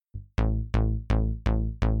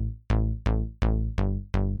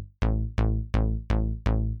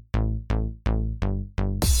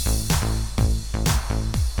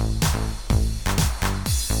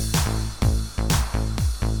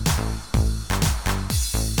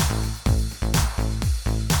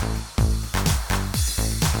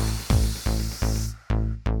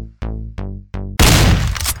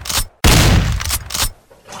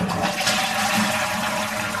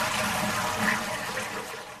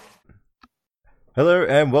Hello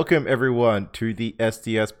and welcome everyone to the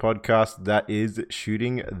STS Podcast that is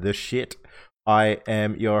shooting the shit. I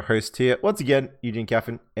am your host here, once again, Eugene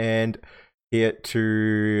Caffin, and here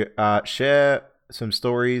to share some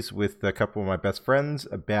stories with a couple of my best friends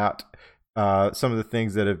about some of the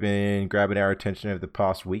things that have been grabbing our attention over the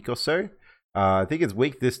past week or so. I think it's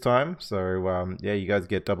week this time, so yeah, you guys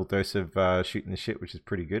get double dose of shooting the shit, which is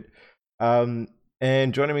pretty good.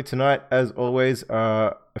 And joining me tonight, as always,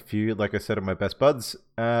 a few, like I said, of my best buds.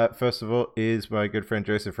 First of all is my good friend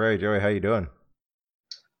Joseph Ray. Joey, how you doing?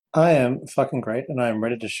 I am fucking great, and I am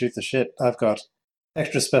ready to shoot the shit. I've got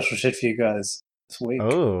extra special shit for you guys this week.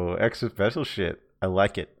 Oh, extra special shit. I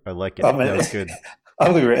like it. I like it. Oh, man. That was good.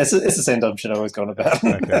 I'm gonna be it's the same dumb shit I always gone about.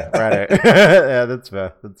 Okay, right. Yeah, that's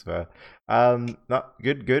fair. That's fair. Not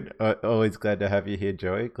good. Good. Always glad to have you here,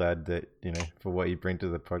 Joey. Glad that for what you bring to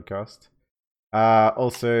the podcast.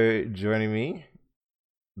 Also joining me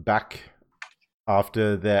back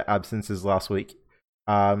after their absences last week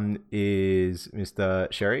is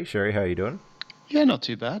Mr. Sherry. Sherry, how you doing? Yeah, not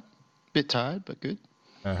too bad. Bit tired, but good.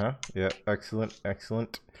 Yeah, excellent.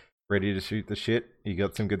 Ready to shoot the shit. You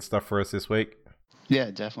got some good stuff for us this week? Yeah,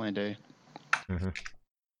 definitely do.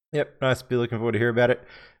 Yep, nice. Be looking forward to hear about it.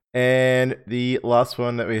 And the last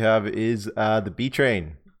one that we have is the B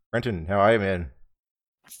Train. Brenton, how are you, man?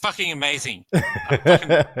 Fucking amazing.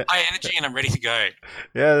 High energy and I'm ready to go.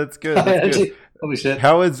 Yeah, that's good. That's good. Holy shit.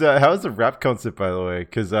 How was the rap concert, by the way?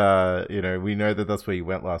 Because we know that's where you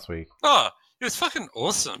went last week. Oh, it was fucking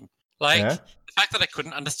awesome. Like, Yeah? the fact that I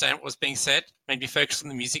couldn't understand what was being said made me focus on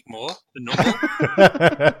the music more than normal. Half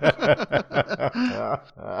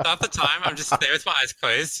the time, I'm just there with my eyes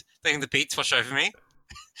closed, letting the beats wash over me.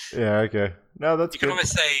 Yeah, okay. No, that's You good. can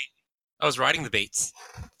almost say I was writing the beats.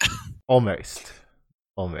 Almost.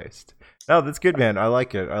 No, that's good, man. I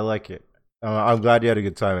like it. I'm glad you had a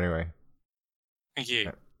good time anyway. Thank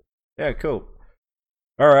you. Yeah, cool.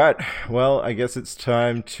 All right. Well, I guess it's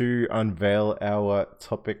time to unveil our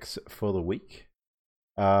topics for the week.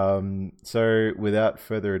 So without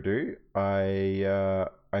further ado, I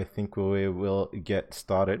think we will get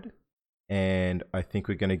started, and I think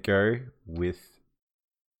we're gonna go with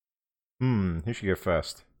who should go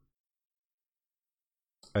first?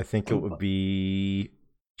 I think it would be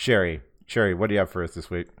Sherry. Sherry, what do you have for us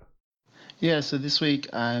this week? Yeah, so this week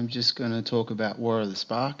I'm just going to talk about War of the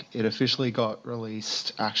Spark. It officially got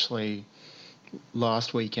released actually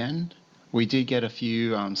last weekend. We did get a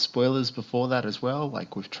few spoilers before that as well,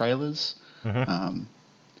 like with trailers. And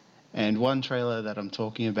one trailer that I'm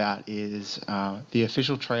talking about is the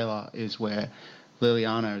official trailer is where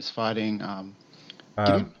Liliana is fighting.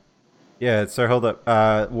 Gideon? Yeah, so hold up.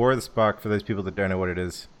 War of the Spark, for those people that don't know what it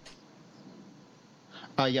is.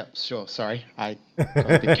 Yep, sure. Sorry, I got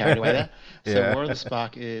a bit carried away there. So Yeah. War of the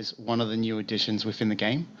Spark is one of the new additions within the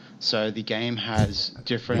game. So the game has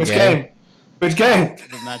different... Which Yeah. game? Which game?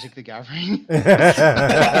 The Magic the Gathering.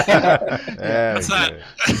 Yeah, What's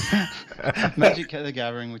that? Magic the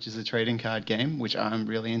Gathering, which is a trading card game, which I'm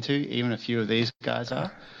really into. Even a few of these guys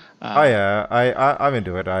are. Oh yeah, I'm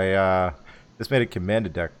into it. I just made a commander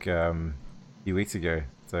deck a few weeks ago.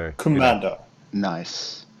 So Commander.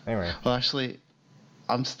 Nice. Anyway, Well, actually,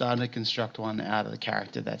 I'm starting to construct one out of the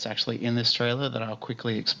character that's actually in this trailer that I'll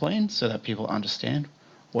quickly explain so that people understand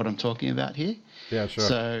what I'm talking about here. yeah, sure.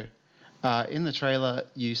 So, in the trailer,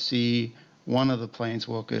 you see one of the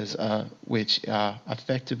planeswalkers, which are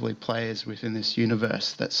effectively players within this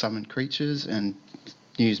universe that summon creatures and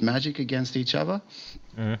use magic against each other,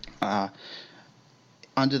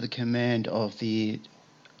 under the command of the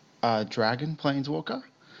dragon planeswalker,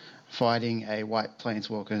 fighting a white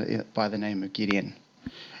planeswalker by the name of Gideon.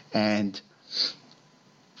 And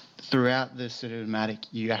throughout the cinematic,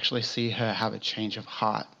 you actually see her have a change of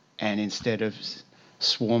heart, and instead of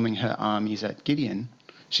swarming her armies at Gideon,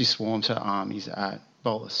 she swarms her armies at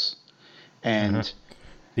Bolus. And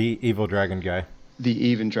The evil dragon guy. the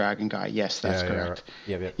even dragon guy, yes, that's correct.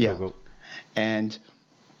 Yeah. Yeah. Cool. And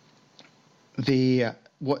the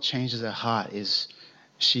what changes her heart is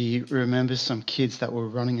she remembers some kids that were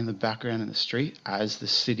running in the background in the street as the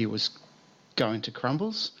city was going to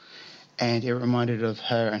crumbles, and it reminded of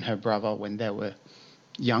her and her brother when they were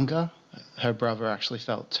younger. Her brother actually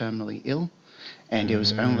felt terminally ill, and it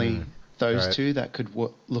was only those right. two that could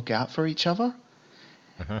look out for each other.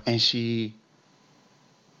 And she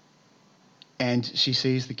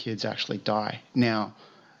sees the kids actually die. Now,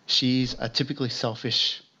 she's a typically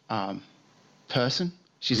selfish person.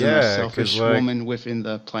 She's the most selfish woman within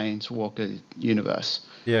the Planeswalker universe.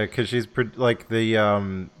 Yeah, because she's like the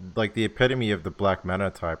epitome of the black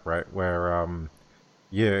mana type, right? Where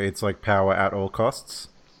yeah, it's like power at all costs.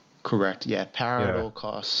 Correct. Yeah, power at Yeah. all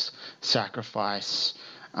costs, sacrifice,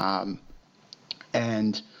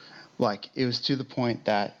 and like it was to the point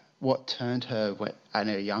that what turned her at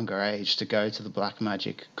a younger age to go to the black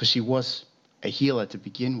magic, because she was a healer to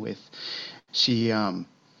begin with. She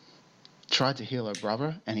tried to heal her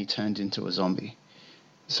brother, and he turned into a zombie.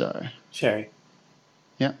 So Sherry,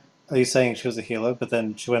 yeah. are you saying she was a healer, but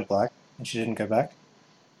then she went black and she didn't go back?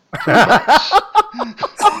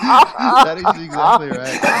 That is exactly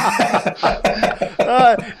right.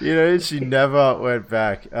 She never went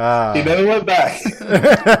back. She never went back.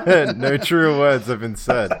 No truer words have been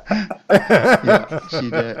said. Yeah, she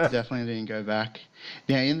definitely didn't go back.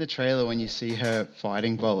 Now, in the trailer, when you see her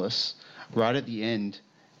fighting Bolus, right at the end,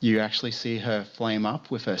 you actually see her flame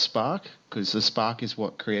up with her spark, because the spark is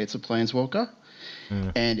what creates a planeswalker.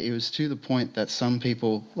 And it was to the point that some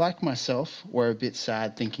people, like myself, were a bit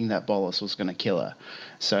sad thinking that Bolus was going to kill her.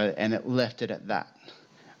 And it left it at that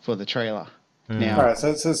for the trailer. Now, All right,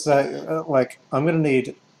 so I'm going to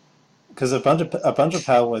need, because a bunch of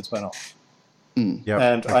power words went off, Yep,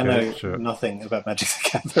 and I know sure. nothing about Magic the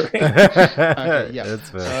Gathering. okay, yeah. That's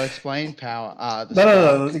fair. So explain power.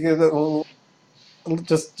 No.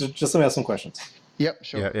 Just let me ask some questions. Yep,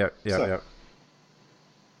 sure. Yeah.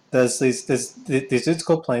 There's these dudes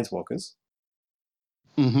called Planeswalkers,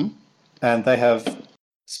 Mm-hmm. and they have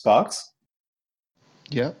sparks,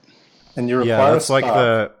 Yep. and you require that's a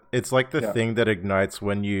spark. it's like the Yeah. thing that ignites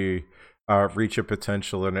when you reach a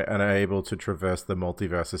potential and are able to traverse the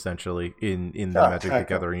multiverse essentially in the Magic the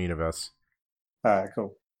Gathering universe. All right,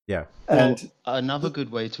 cool. Yeah. And Another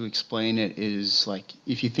good way to explain it is like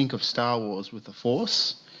if you think of Star Wars with the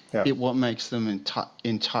Force, Yeah. what makes them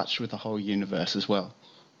in touch with the whole universe as well.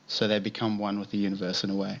 So they become one with the universe in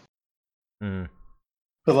a way. Mm.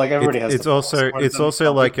 but like everybody has. It's the also Force. One of it's them also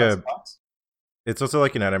comes like with a sparks. it's also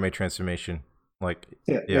like an anime transformation. Like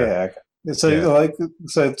Yeah. Okay. So Yeah.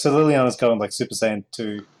 so Liliana's going like Super Saiyan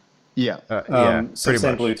 2, Yeah. yeah, Super pretty Saiyan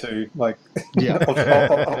much. Blue 2, like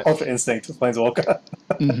Yeah. Ultra Instinct Planeswalker.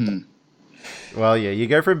 Mm-hmm. Well, yeah, you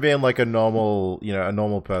go from being like a normal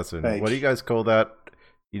person. Fake. What do you guys call that?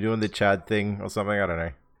 You doing the Chad thing or something? I don't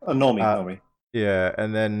know. A normie. Yeah,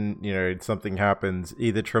 and then something happens,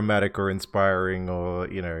 either traumatic or inspiring, or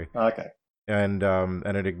Okay. and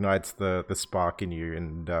it ignites the spark in you,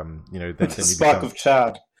 and then The you spark become of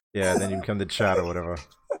Chad. then you become the Chad or whatever.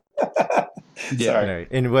 Sorry.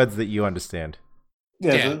 In words that you understand.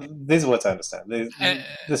 Yeah. These are words I understand.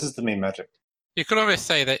 This is the meme magic. You could almost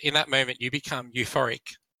say that in that moment you become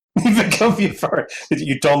euphoric. You become euphoric.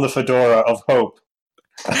 You don the fedora of hope.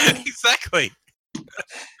 Exactly.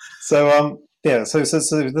 So so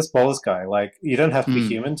this Bolus guy, like, you don't have to be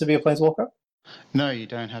human to be a Planeswalker? No, you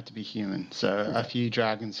don't have to be human. So a few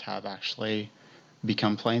dragons have actually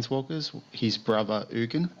become planeswalkers. His brother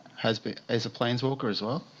Ugin is a planeswalker as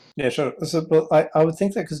well. Yeah, sure. So, but I would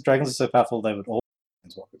think that because dragons are so powerful, they would all be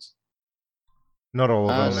Planeswalkers. Not all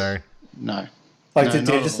of them, no. No. Like, No, do you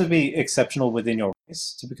not just all. have to be exceptional within your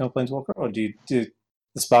race to become a Planeswalker? Or do the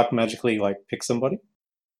spark magically, like, pick somebody?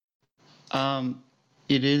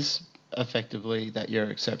 It is effectively that you're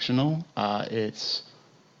exceptional. It's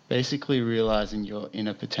basically realizing your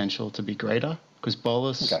inner potential to be greater. Because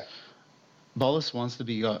Bolus wants to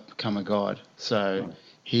become a god. So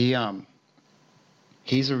he's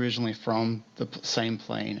originally from the same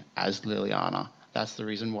plane as Liliana. That's the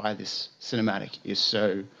reason why this cinematic is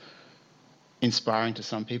so inspiring to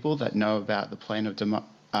some people that know about the plane of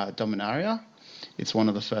Dominaria. It's one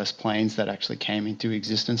of the first planes that actually came into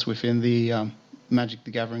existence within the Magic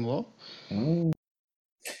the Gathering lore.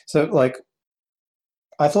 So, like,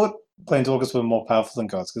 I thought Planeswalkers were more powerful than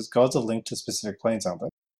gods, because gods are linked to specific planes, aren't they?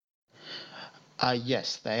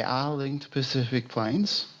 Yes, they are linked to specific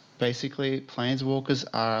planes. Basically, planeswalkers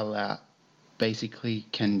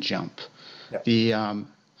can jump. Yeah.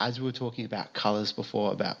 As we were talking about colors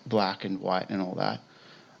before, about black and white and all that,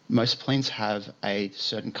 most planes have a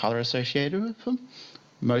certain color associated with them.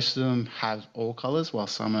 Most of them have all colors, while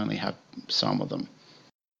some only have some of them.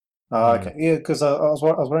 Okay. Yeah, because I was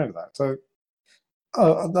wondering about that. So,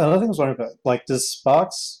 another thing I was wondering about, like, does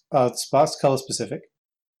Sparks color specific?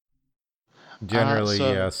 Generally,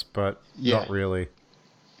 yes, but yeah. not really.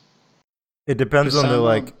 It depends on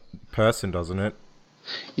the person, doesn't it?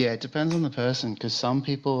 Yeah, it depends on the person, because some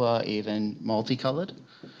people are even multicolored.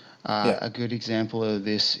 A good example of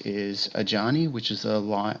this is Ajani, which is a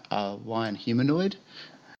lion humanoid.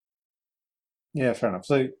 Yeah, fair enough.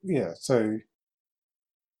 So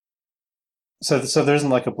So there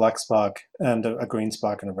isn't like a black spark and a green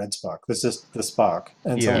spark and a red spark. There's just the spark,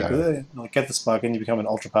 and so like get the spark and you become an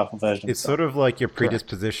ultra powerful version. It's sort of like your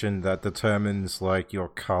predisposition that determines like your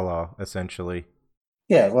color, essentially.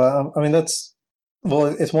 Yeah, well, I mean it's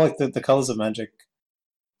more like the colors of magic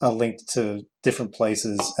are linked to different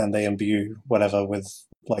places, and they imbue whatever with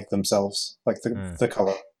like themselves. Like the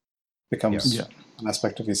color becomes an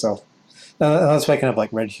aspect of yourself. That's why you can have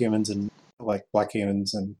like red humans and like black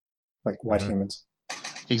humans and like white humans.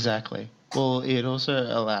 Exactly. Well, it also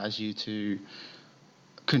allows you to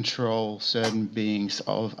control certain beings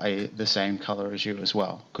of the same color as you as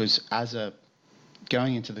well. Because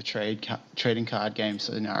going into the trading card game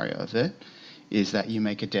scenario of it, is that you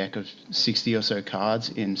make a deck of 60 or so cards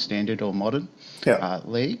in standard or modern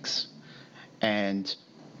leagues, and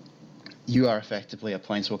you are effectively a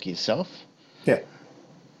planeswalker yourself. Yeah.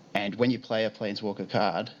 And when you play a planeswalker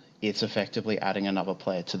card, it's effectively adding another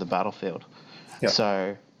player to the battlefield. Yeah.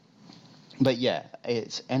 So, but yeah,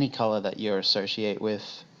 it's any color that you associate with.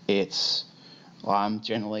 I'm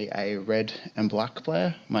generally a red and black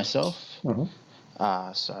player myself.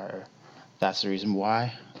 So that's the reason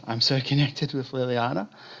why I'm so connected with Liliana.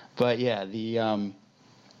 But yeah, the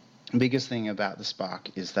biggest thing about the spark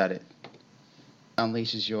is that it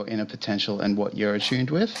unleashes your inner potential and what you're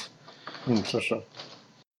attuned with. For sure.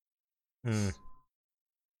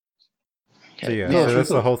 Okay. So that's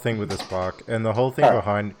the whole thing with the spark, and the whole thing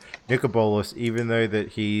behind Nicobolus. Even though that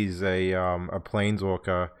he's a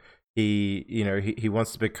planeswalker, he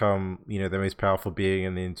wants to become the most powerful being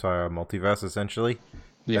in the entire multiverse, essentially.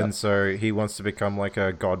 Yeah. And so he wants to become like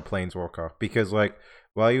a god planeswalker, because like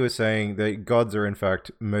while you were saying that gods are in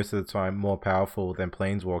fact most of the time more powerful than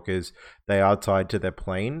planeswalkers, they are tied to their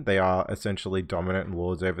plane. They are essentially dominant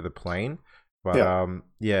lords over the plane. But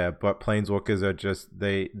but planeswalkers are just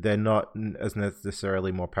they're not as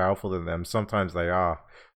necessarily more powerful than them. Sometimes they are,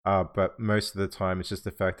 but most of the time it's just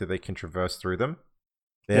the fact that they can traverse through them.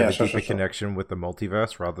 They have a deeper connection with the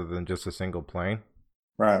multiverse rather than just a single plane.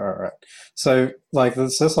 Right. So like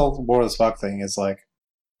this whole War of the Spark thing is like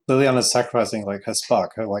Liliana's sacrificing like her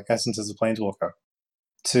spark, her like essence as a planeswalker,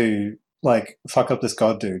 to like fuck up this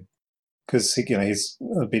god dude because he's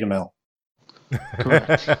a beta male.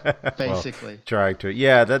 Correct. Basically. Trying to.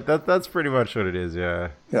 Yeah, that's pretty much what it is,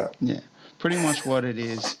 yeah. Yeah. Pretty much what it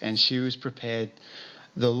is, and she was prepared.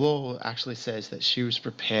 The law actually says that she was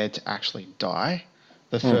prepared to actually die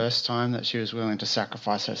the first time that she was willing to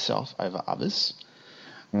sacrifice herself over others.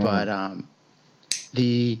 But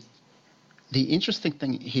the interesting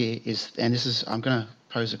thing here is, and this is, I'm going to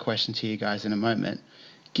pose a question to you guys in a moment.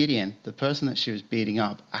 Gideon, the person that she was beating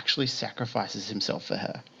up, actually sacrifices himself for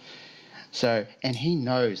her. So, and he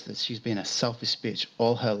knows that she's been a selfish bitch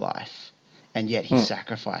all her life, and yet he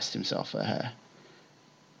sacrificed himself for her.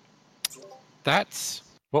 That's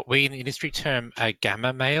what we in the industry term a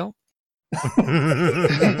gamma male.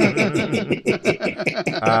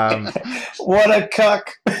 What a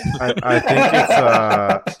cuck! I think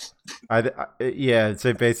it's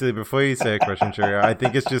so basically, before you say a question, Cheerio, I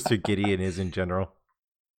think it's just who Gideon is in general.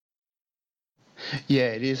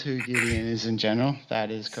 Yeah, it is who Gideon is in general. That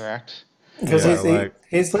is correct. Because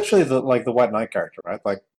he's literally the White Knight character, right?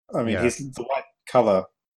 Like, I mean, he's the white color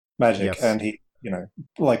magic, and he,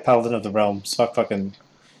 like Paladin of the Realms, fucking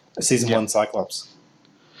season 1 Cyclops.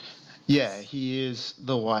 Yeah, he is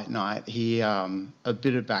the White Knight. He a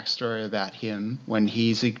bit of backstory about him when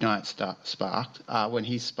his when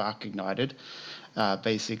his spark ignited.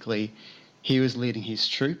 Basically, he was leading his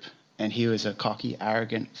troop, and he was a cocky,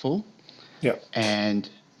 arrogant fool. Yeah. And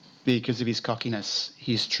because of his cockiness,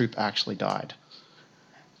 his troop actually died.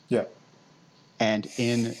 Yeah. And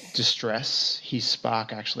in distress, his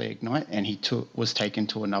spark actually ignited, and he was taken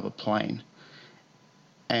to another plane.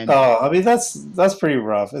 And I mean that's pretty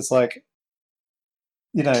rough. It's like,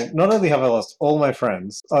 not only have I lost all my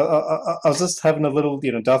friends, I was just having a little,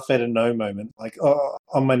 Darth Vader no moment, like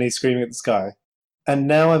on my knees screaming at the sky, and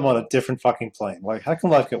now I'm on a different fucking plane. Like, how can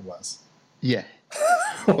life get worse? Yeah.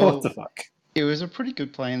 What the fuck? It was a pretty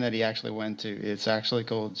good plane that he actually went to. It's actually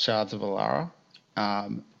called Shards of Alara,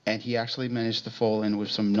 and he actually managed to fall in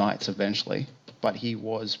with some knights eventually, but he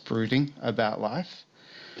was brooding about life.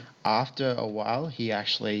 After a while, he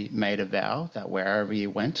actually made a vow that wherever he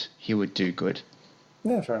went, he would do good.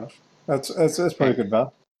 Yeah, fair enough. That's pretty good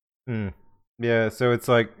vow. Yeah, so it's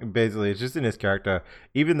like basically it's just in his character.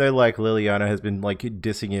 Even though like Liliana has been like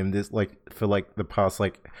dissing him for like the past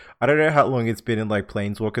I don't know how long it's been in like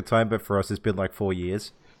Planeswalker time, but for us it's been like 4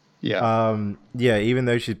 years. Yeah. Even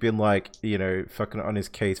though she's been like fucking on his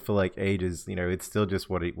case for like ages, it's still just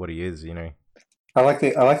what he is. I like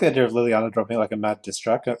the idea of Liliana dropping like a mad diss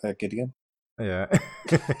track at Gideon. Yeah.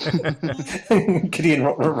 Gideon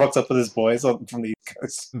rocks up with his boys from the East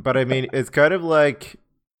Coast. But I mean, it's kind of like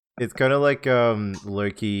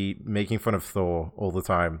Loki making fun of Thor all the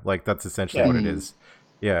time. Like that's essentially what it is.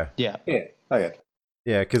 Yeah. Yeah. Yeah. Oh yeah.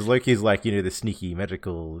 Yeah, because Loki's like, the sneaky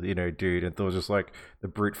magical, dude, and Thor's just like the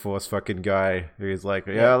brute force fucking guy who's like,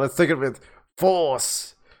 yeah, let's take it with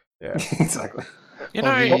force. Yeah. Exactly. You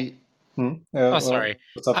know, Yeah, sorry.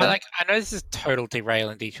 What's up, I know this is total derail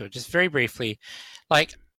and detour. Just very briefly,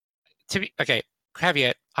 caveat.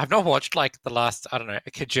 I've not watched like the last, I don't know,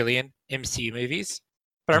 a cajillion MCU movies,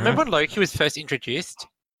 but I remember when Loki was first introduced.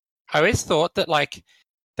 I always thought that like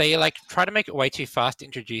they like try to make it way too fast to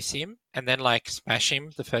introduce him and then like smash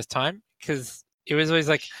him the first time because it was always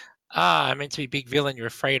like, I'm meant to be a big villain you're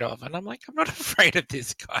afraid of, and I'm like, I'm not afraid of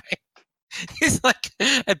this guy. He's like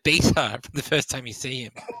a beta from the first time you see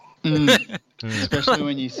him. Especially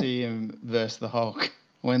when you see him versus the Hulk.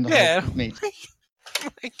 When the Hulk meets.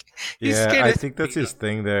 I think that's his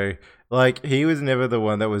thing though. Like he was never the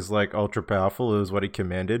one that was like ultra powerful. It was what he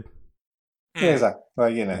commanded. Yeah, exactly.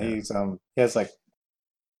 Like he's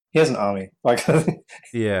he has an army. Like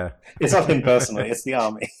yeah, it's not him personally. It's the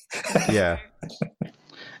army. Yeah.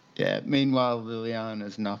 Yeah. Meanwhile, Liliana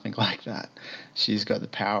is nothing like that. She's got the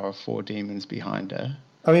power of 4 demons behind her.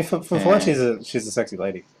 I mean, for one, she's a sexy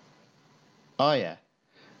lady. Oh yeah.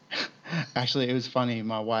 Actually, it was funny.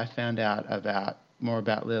 My wife found out more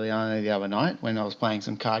about Liliana the other night when I was playing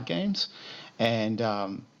some card games, and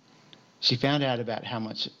she found out about how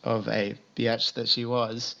much of a biatch that she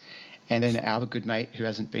was, and then our good mate, who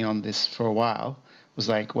hasn't been on this for a while, was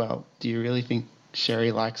like, "Well, do you really think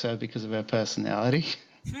Sherry likes her because of her personality?"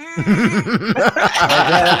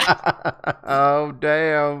 Oh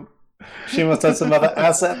damn! She must have some other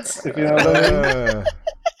assets, if you know what I mean.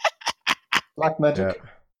 Black magic.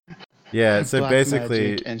 Yeah, so Black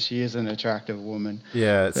basically, magic, and she is an attractive woman.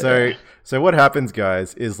 Yeah, so what happens,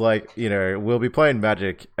 guys, is like we'll be playing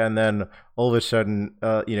Magic, and then all of a sudden,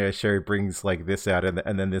 Sherry brings like this out,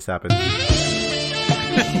 and then this happens.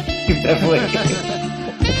 Definitely.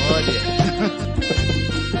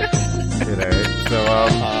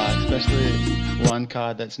 Especially one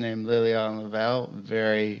card that's named Liliana Lavelle,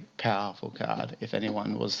 very powerful card. If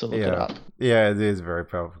anyone was to look it up. Yeah, it is a very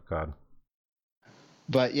powerful card.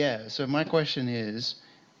 But yeah, so my question is,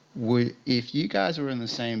 if you guys were in the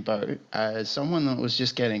same boat as someone that was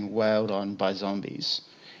just getting wailed on by zombies,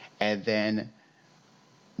 and then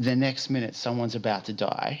the next minute someone's about to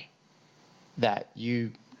die, that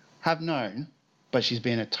you have known, but she's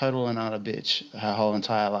been a total and utter bitch her whole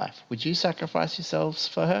entire life, would you sacrifice yourselves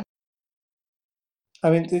for her? I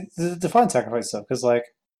mean, define sacrifice stuff, because like,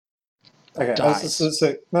 okay, dies.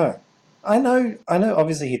 No. I know.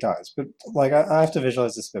 Obviously, he dies, but like, I have to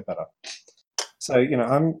visualize this a bit better. So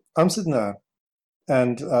I'm sitting there,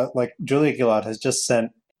 and like Julia Gillard has just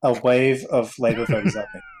sent a wave of Labour voters at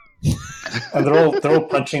me, and they're all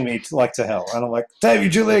punching me to hell, and I'm like, "Damn you,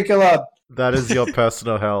 Julia Gillard!" That is your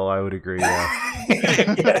personal hell. I would agree. Yeah.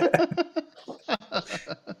 Yeah.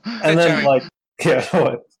 And then what?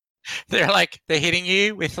 They're hitting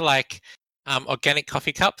you with like organic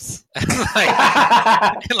coffee cups,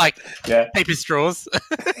 like paper straws.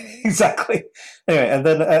 Exactly. Anyway, and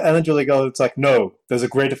then Julia Gillard's like, "No, there's a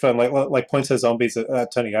greater firm." Like points her zombies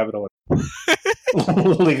at Tony Abbott or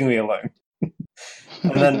leaving me alone.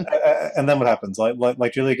 And then what happens?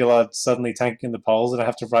 Like Julia Gillard suddenly tanking in the polls, and I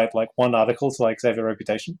have to write like one article to like save her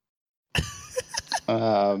reputation.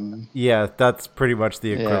 Yeah, that's pretty much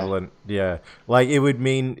the equivalent. Yeah, like it would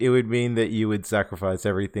mean that you would sacrifice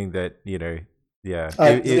everything that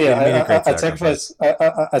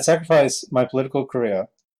I'd sacrifice my political career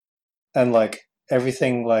and like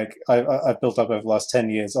everything like I've built up over the last 10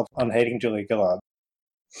 years on hating Julia Gillard,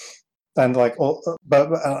 and like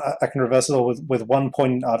but I can reverse it all with one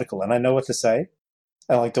poignant article, and I know what to say.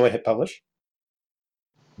 And like, do I hit publish?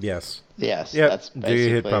 Yes. Yes. Yep. That's Do you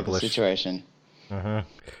hit basically the publish? situation.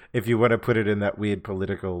 If you want to put it in that weird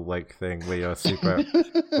political like thing where you're super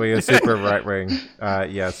right wing,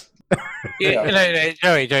 yes. No,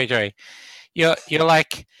 Joey. You're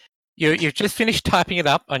like you've just finished typing it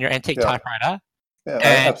up on your antique typewriter. Yeah,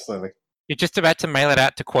 absolutely. You're just about to mail it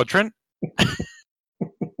out to Quadrant.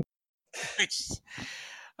 Do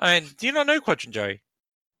you not know Quadrant, Joey?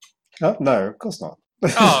 No, of course not.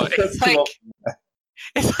 Oh, it's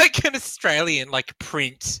like an Australian like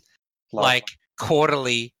print, like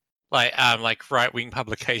quarterly, like right wing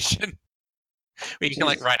publication where you can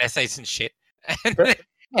like write essays and shit, and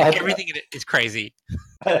everything in it is crazy.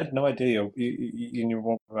 I had no idea you knew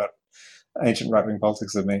more about ancient right wing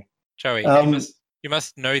politics than me. Joey, you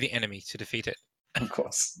must know the enemy to defeat it. Of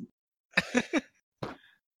course.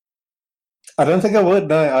 I don't think I would.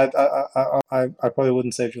 No, I probably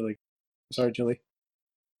wouldn't say Julie. Sorry, Julie.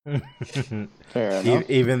 Fair enough.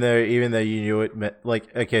 Even though you knew it meant,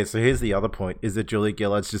 like, okay, so here's the other point: is that Julie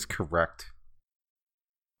Gillard's just correct?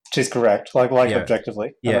 She's correct. Like Yeah.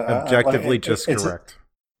 objectively. Yeah, objectively just correct.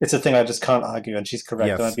 It's a thing I just can't argue, and she's correct.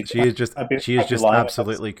 Yes, and she is just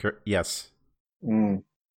absolutely correct. Yes. Mm.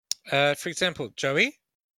 For example, Joey,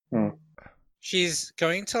 Mm. she's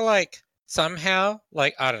going to like somehow,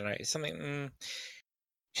 like, I don't know, something.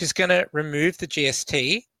 She's going to remove the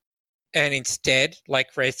GST and instead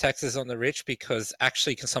like raise taxes on the rich because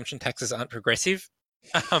actually consumption taxes aren't progressive.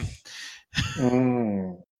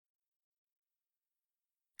 Mm.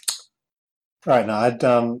 Right. No,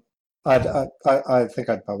 I think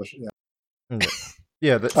I'd publish it. Yeah.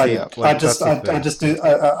 Yeah. That's I'd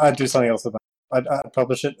do something else about it. I'd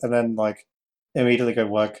publish it and then like immediately go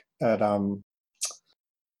work at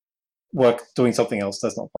doing something else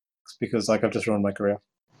that's not politics because like I've just ruined my career.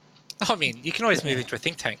 I mean, you can always move into a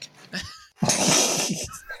think tank.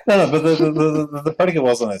 No, but the predicate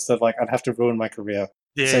was on it. So like I'd have to ruin my career.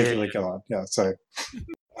 Safely go on. Yeah. So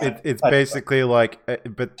it's basically like,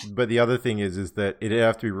 but the other thing is that it'd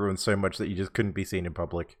have to be ruined so much that you just couldn't be seen in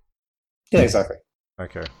public. Yeah, exactly.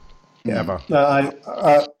 Okay. Yeah. Never. No,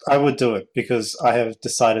 I would do it because I have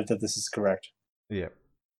decided that this is correct. Yeah.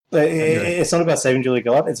 It's not about saving Julie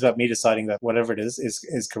Gillard. It's about me deciding that whatever it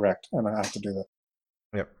is correct, and I have to do that.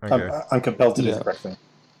 Yep. Okay. I'm compelled to do the correct thing.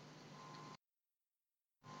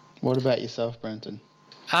 What about yourself, Brenton?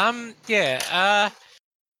 Yeah.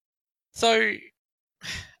 So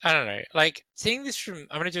I don't know. Like seeing this from,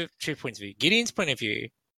 I'm going to do 2 points of view. Gideon's point of view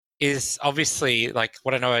is obviously like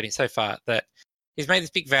what I know about him so far, that he's made this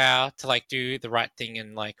big vow to like do the right thing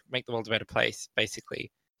and like make the world a better place,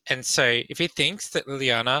 basically. And so if he thinks that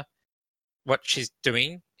Liliana, what she's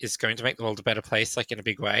doing is going to make the world a better place, like in a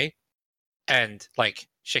big way, and like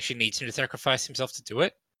she actually needs him to sacrifice himself to do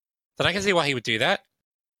it, then I can see why he would do that.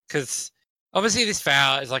 Because obviously this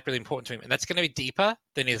vow is like really important to him, and that's going to be deeper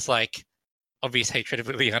than his like obvious hatred of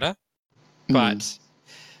Liliana. But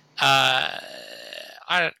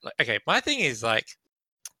okay, my thing is like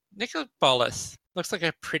Nicola Bolas looks like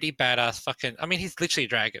a pretty badass fucking. I mean, he's literally a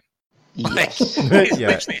dragon. Like, Yes. he's Yeah.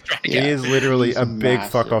 literally a dragon. He is literally He's a big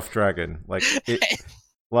massive. fuck off dragon. Like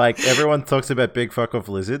like everyone talks about big fuck off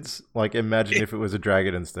lizards. Like imagine if it was a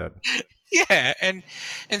dragon instead. Yeah, and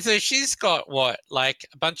so she's got what, like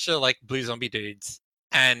a bunch of like blue zombie dudes,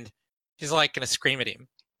 and she's like gonna scream at him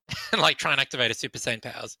and like try and activate her Super Saiyan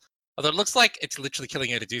powers. Although it looks like it's literally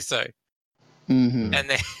killing her to do so. Mm-hmm. And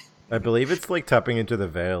then I believe it's like tapping into the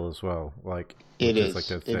veil as well. Like It which is. like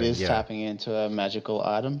a It thing. is Yeah. tapping into a magical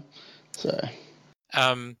item. so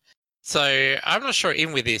I'm not sure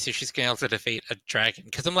even with this if she's going to be able to defeat a dragon,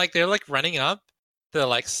 because I'm like they're like running up the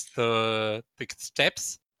like the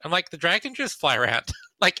steps. I'm like the dragon just fly around.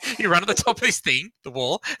 Like you run on the top of this thing, the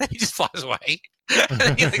wall, and he just flies away. And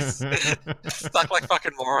then he like stuck like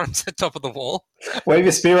fucking morons at the top of the wall. Wave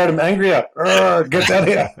your spear at him, angrier. Get down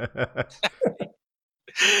here.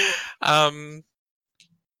 Well,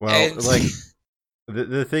 and- like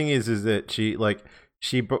the thing is that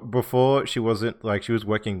she before she wasn't like she was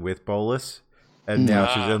working with Bolus, and now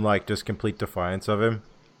she's in like just complete defiance of him,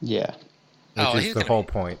 Yeah. which Oh, is he's the gonna whole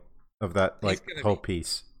be- point of that he's like gonna whole be-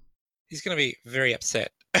 piece. He's going to be very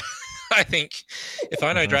upset. I think if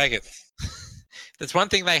I know dragons, there's one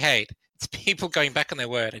thing they hate. It's people going back on their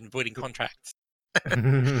word and voiding contracts.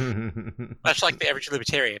 Much like the average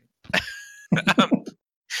libertarian. All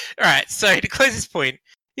right, so to close this point,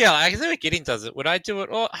 yeah, I can see what Gideon does it. Would I do it?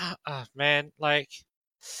 Oh man, like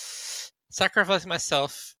sacrificing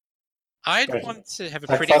myself. I'd Right. want to have a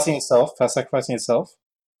pretty. Sacrificing yourself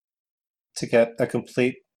to get a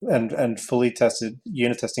complete and fully tested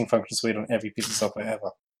unit testing function suite on every piece of software ever.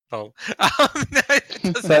 Oh, no, it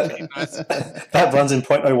does sound pretty nice. That runs in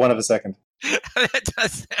 0.01 of a second. That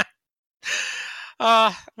does sound.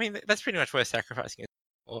 I mean, that's pretty much worth sacrificing it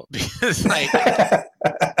for, because like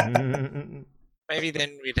maybe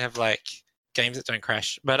then we'd have like games that don't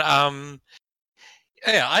crash. But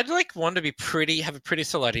yeah, I'd like want to be have a pretty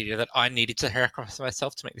solid idea that I needed to sacrifice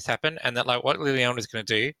myself to make this happen, and that like what Liliana was going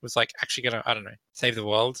to do was like actually going to, I don't know, save the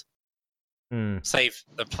world, save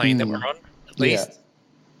the plane that we're on at least.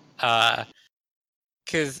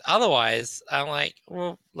 Because otherwise, I'm like,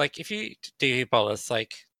 well, like if you do Bolus,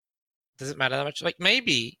 like, does it matter that much? Like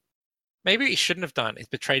maybe what he shouldn't have done is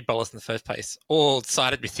betrayed Bolus in the first place, or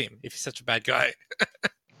sided with him if he's such a bad guy.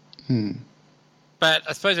 But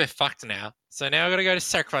I suppose we're fucked now. So now I've got to go to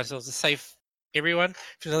sacrifice ourselves to save everyone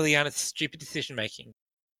from Liliana's stupid decision making.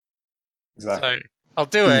 Exactly. So I'll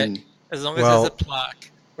do it, As long as there's a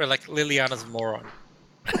plaque where like Liliana's a moron.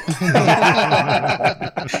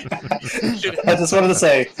 I just wanted to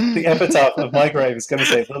say the epitaph of my grave is going to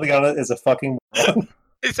say Liliana is a fucking moron.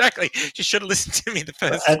 Exactly. She should have listened to me the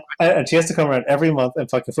first time. And she has to come around every month and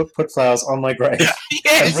fucking put flowers on my grave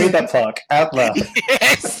Yes. and read that plaque out loud.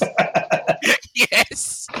 Yes.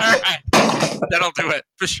 Yes. All right. That'll do it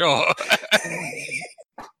for sure.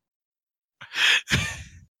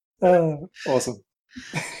 Awesome.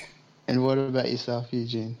 And what about yourself,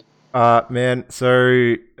 Eugene? Man,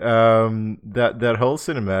 so that whole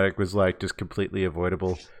cinematic was like just completely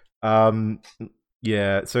avoidable.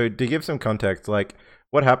 Yeah, so to give some context, like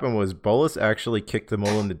what happened was Bolus actually kicked them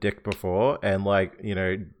all in the dick before and like, you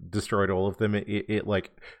know, destroyed all of them it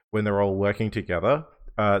like when they're all working together.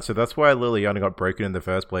 So that's why Liliana got broken in the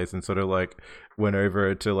first place and sort of like went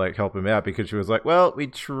over to like help him out because she was like, well, we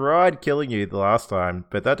tried killing you the last time,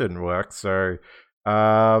 but that didn't work. So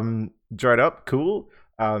dried up, cool.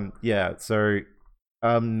 Yeah, so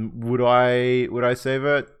would I save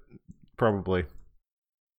it? Probably.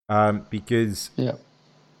 Because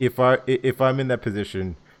if I'm in that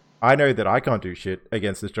position, I know that I can't do shit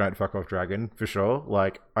against this giant fuck off dragon for sure.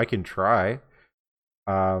 Like I can try.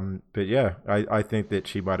 But yeah, I think that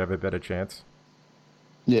she might have a better chance.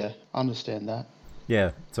 Yeah, I understand that.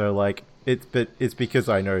 Yeah, so like it's because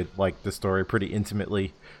I know like the story pretty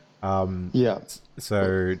intimately. Yeah.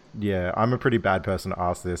 So yeah, I'm a pretty bad person to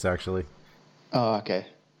ask this actually. Oh, okay.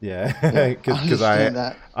 Yeah, because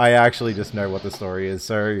I actually just know what the story is.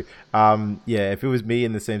 So yeah, if it was me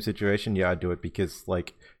in the same situation, yeah, I'd do it because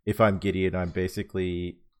like if I'm Gideon, I'm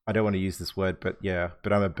basically, I don't want to use this word, but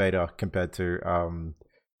I'm a beta compared to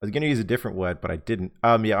I was going to use a different word, but I didn't.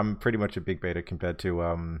 Yeah, I'm pretty much a big beta compared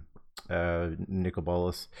to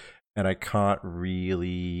Nicobolus, and I can't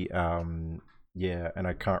really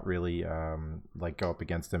like go up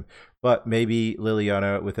against him. But maybe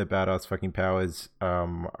Liliana with her badass fucking powers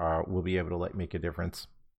will be able to like make a difference.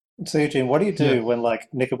 So Eugene, what do you do when like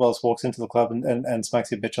Nicobolus walks into the club and smacks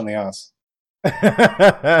your bitch on the ass?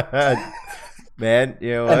 Man,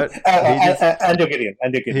 you know what? And you're Gideon.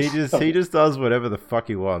 He just does whatever the fuck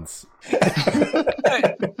he wants.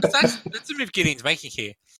 That's the move Gideon's making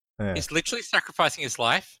here. Yeah. He's literally sacrificing his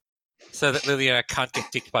life so that Liliana can't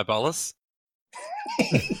get dicked by Bolus.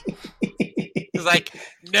 He's like,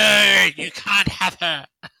 no, you can't have her.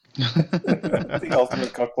 The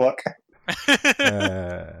ultimate cockblock.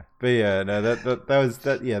 But yeah, no,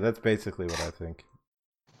 that's basically what I think.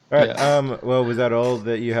 All right. Yeah. Well, was that all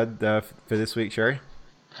that you had for this week, Sherry?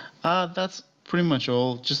 That's pretty much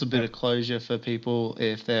all. Just a bit of closure for people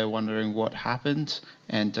if they're wondering what happened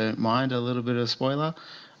and don't mind a little bit of spoiler.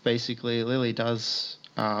 Basically, Lily does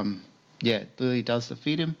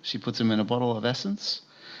defeat him. She puts him in a bottle of essence,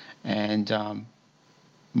 and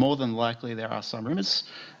more than likely there are some rumors,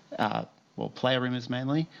 player rumors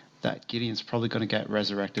mainly, that Gideon's probably going to get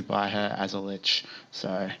resurrected by her as a lich.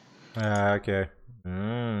 So. Okay.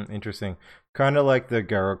 Interesting. Kind of like the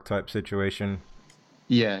Garruk type situation.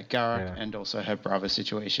 Yeah, Garruk and also her brother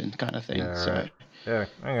situation kind of thing. Yeah, so right. Yeah.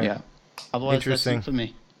 Okay. Yeah. Otherwise, that's it for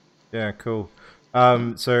me. Yeah, cool.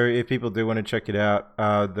 So if people do want to check it out,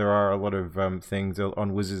 there are a lot of things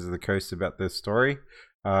on Wizards of the Coast about this story.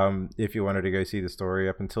 If you wanted to go see the story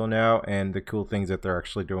up until now, and the cool things that they're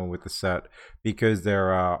actually doing with the set, because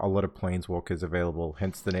there are a lot of planeswalkers available,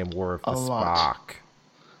 hence the name War of the Spark.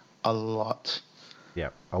 A lot.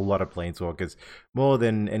 Yeah, a lot of planeswalkers, more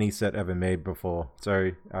than any set ever made before.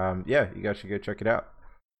 So, yeah, you guys should go check it out.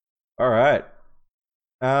 All right.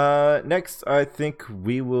 Next, I think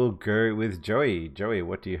we will go with Joey. Joey,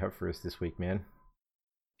 what do you have for us this week, man?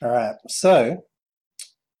 All right. So,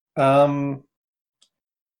 I'm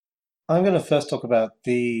going to first talk about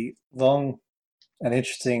the long and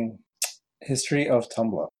interesting history of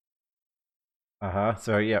Tumblr.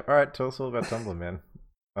 So, yeah. All right. Tell us all about Tumblr, man.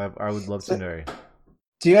 I would love to know.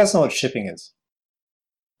 Do you guys know what shipping is?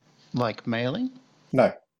 Like mailing?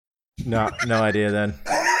 No. No idea then.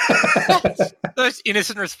 That's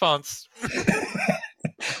innocent response.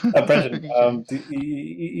 Brendan,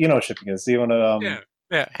 you know what shipping is. Do you want to...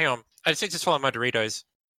 Yeah, hang on. I just need to swallow my Doritos.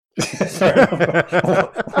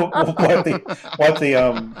 wipe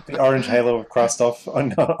the orange halo of crust off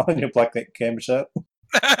on your black camera shirt.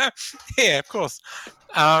 Yeah, of course.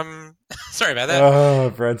 Sorry about that.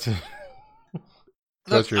 Oh, Brendan.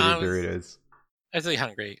 Look, Doritos. I was really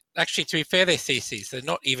hungry. Actually, to be fair, they're CCs. They're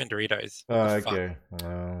not even Doritos. Oh, okay.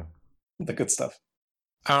 The good stuff.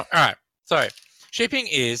 All right. So, shipping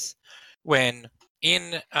is when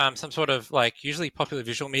in some sort of like usually popular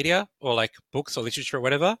visual media or like books or literature or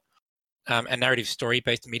whatever, a narrative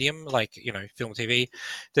story-based medium like film, TV.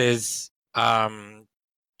 There's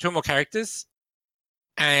 2 more characters,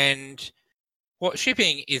 and what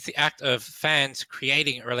shipping is the act of fans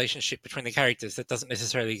creating a relationship between the characters that doesn't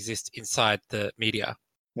necessarily exist inside the media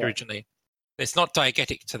originally. It's not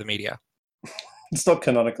diegetic to the media. It's not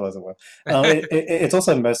canonical, as it were. It's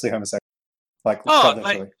also mostly homosexual.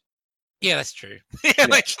 Yeah, that's true.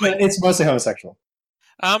 Actually, it's mostly homosexual.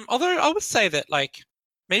 Although I would say that,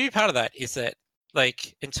 maybe part of that is that,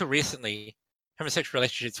 until recently, homosexual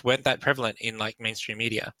relationships weren't that prevalent in mainstream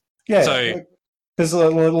media. Yeah. So, because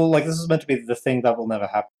this is meant to be the thing that will never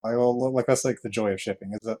happen. That's the joy of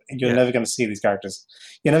shipping, is that you're never going to see these characters.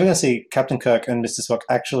 You're never going to see Captain Kirk and Mr. Spock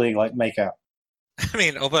actually make out. If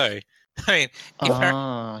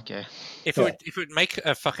it would make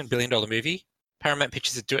a fucking $1 billion movie, Paramount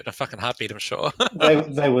Pictures would do it in a fucking heartbeat, I'm sure.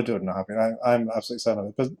 they would do it in a heartbeat. I'm absolutely certain of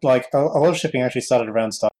it. But a lot of shipping actually started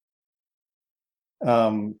around Star.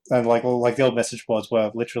 And the old message boards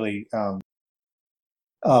were literally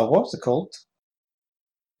what was it called?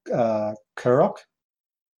 Kurok.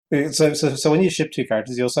 So when you ship 2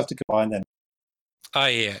 characters, you also have to combine them. Oh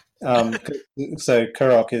yeah. So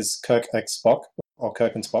Kurok is Kirk x Spock, or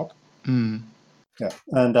Kirk and Spock. Mm. Yeah,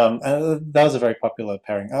 and that was a very popular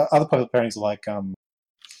pairing. Other popular pairings are like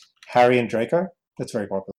Harry and Draco. That's very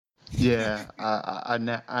popular. Yeah, I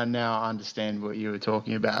now understand what you were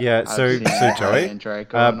talking about. Yeah, so Joey, and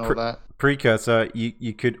Draco and all that. Precursor,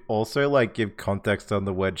 you could also give context on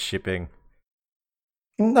the word shipping.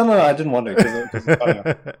 No, I didn't want to. Cause it's funny.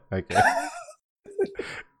 Okay.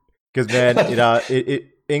 Because man,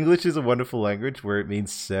 English is a wonderful language where it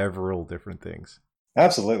means several different things.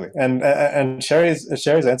 Absolutely, and Sherry's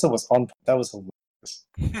answer was on. That was hilarious.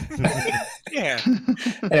 Yeah.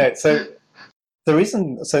 Anyway, so the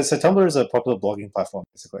reason, so Tumblr is a popular blogging platform,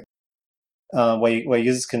 basically, where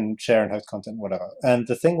users can share and host content, whatever. And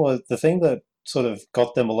the thing that sort of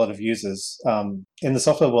got them a lot of users in the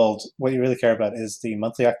software world. What you really care about is the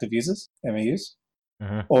monthly active users, MAUs,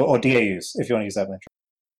 or DAUs, if you want to use that metric.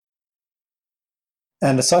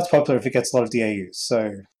 And the site's popular if it gets a lot of DAUs.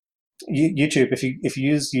 So YouTube, if you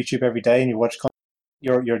use YouTube every day and you watch content,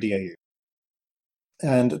 you're a DAU.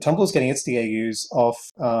 And Tumblr's getting its DAUs off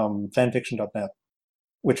fanfiction.net,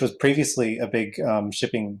 which was previously a big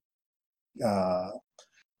shipping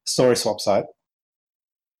story swap site.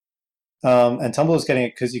 And Tumblr was getting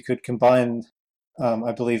it because you could combine,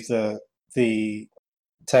 I believe, the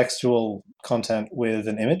textual content with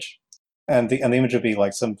an image, and the image would be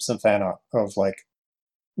some fan art of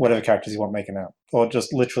whatever characters you want making out, or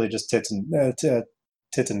just literally just tits and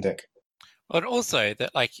dick. But also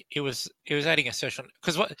that it was adding a social,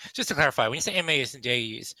 because just to clarify, when you say MAUs and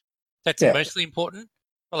DAUs, that's mostly important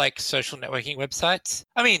for social networking websites.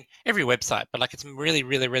 I mean, every website, but it's really,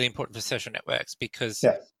 really, really important for social networks because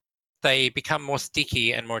they become more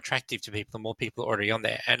sticky and more attractive to people the more people are already on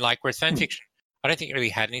there. And whereas fanfiction, I don't think it really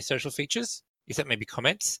had any social features, except maybe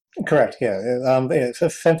comments. Correct, yeah. For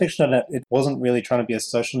fanfiction.net, it wasn't really trying to be a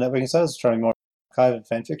social networking site, it was trying to be more archive of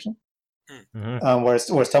fanfiction. Whereas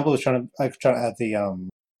Tumblr was trying to add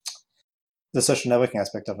the social networking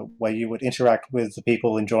aspect of it, where you would interact with the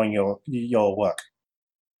people enjoying your work.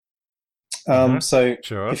 So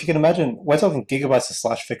if you can imagine, we're talking gigabytes of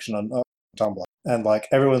slash fiction on Tumblr, and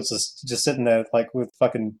everyone's just sitting there with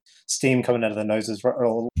fucking steam coming out of their noses,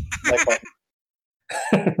 writing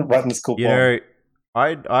this cool poem.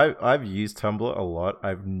 I've used Tumblr a lot.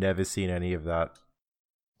 I've never seen any of that.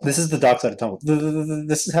 This is the dark side of Tumblr.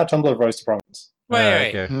 This is how Tumblr rose to prominence.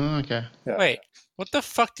 Wait. Okay. Yeah. Wait, what the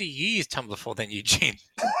fuck do you use Tumblr for then, Eugene?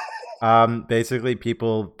 Basically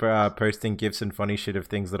people posting GIFs and funny shit of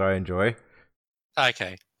things that I enjoy.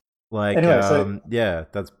 Okay. Anyway,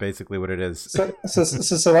 that's basically what it is. So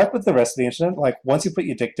with the rest of the internet, once you put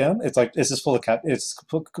your dick down, it's just full of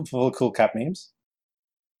full of cool cat memes.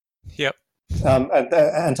 Yep.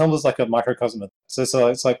 And Tumblr's a microcosm of it. So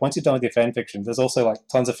it's once you're done with your fan fiction, there's also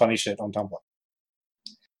tons of funny shit on Tumblr.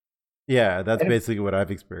 Yeah, that's basically what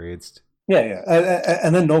I've experienced. Yeah.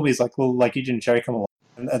 And then normies Eugene and Cherry come along,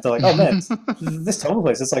 and they're like, oh man, this Tumblr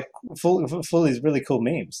place is full of these really cool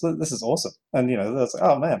memes. This is awesome. And that's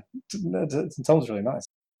oh man, Tumblr's really nice.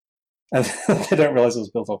 And they don't realize it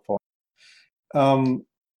was built off porn.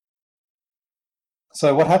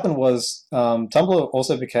 So what happened was Tumblr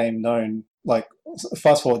also became known,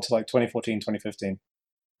 fast forward to 2014, 2015.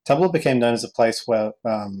 Tumblr became known as a place where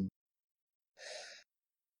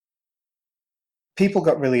people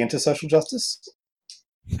got really into social justice.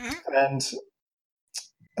 And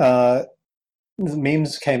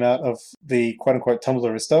memes came out of the quote-unquote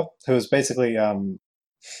Tumblrista, who was basically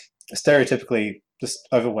stereotypically this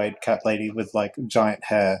overweight cat lady with like giant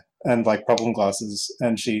hair and like problem glasses,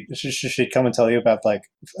 and she'd come and tell you about like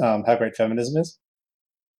how great feminism is.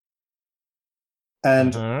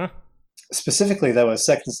 And specifically, there were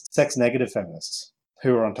sex negative feminists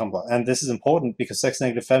who were on Tumblr, and this is important because sex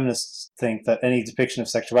negative feminists think that any depiction of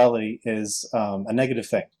sexuality is a negative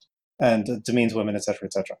thing and demeans women, etc.,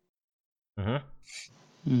 etc.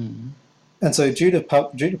 And so, due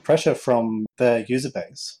to pressure from their user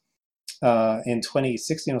base, in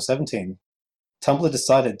 2016 or 17, Tumblr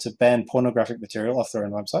decided to ban pornographic material off their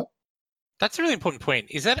own website. That's a really important point.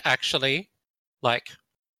 Is that actually like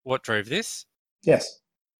what drove this? Yes.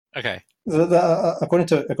 Okay. According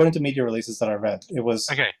to media releases that I read, it was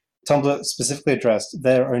Tumblr specifically addressed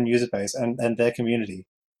their own user base and their community.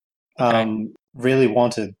 Really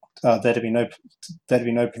wanted there to be no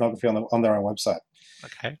pornography on their own website.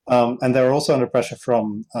 Okay. And they were also under pressure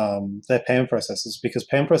from their payment processors, because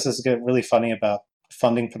payment processors get really funny about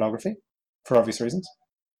funding pornography for obvious reasons.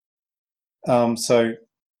 So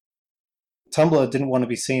Tumblr didn't want to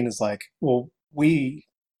be seen as like, well, we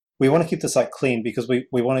want to keep the site clean because we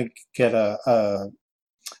want to get a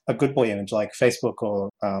good boy image like Facebook or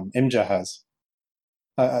Imgur has.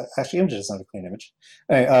 Actually, Imgur doesn't have a clean image.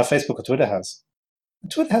 Facebook or Twitter has.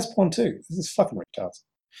 Twitter has porn too. This is fucking retards.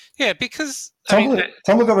 Yeah, because Tumblr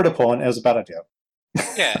got rid of porn. It was a bad idea.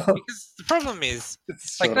 Yeah, because the problem is,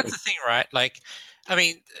 like, that's the thing, right? Like, I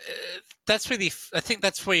mean, that's really. I think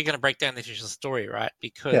that's where you're going to break down the official story, right?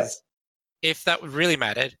 Because if that really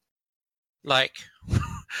mattered, like,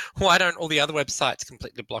 why don't all the other websites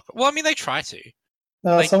completely block it? Well, I mean, they try to.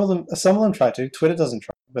 Some of them try to. Twitter doesn't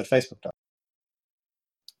try, but Facebook does.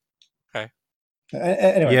 Okay.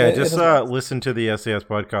 Anyway, just listen to the STS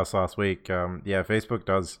podcast last week. Facebook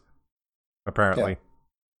does, apparently.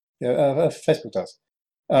 Facebook does.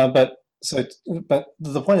 But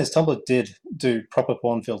the point is, Tumblr did do proper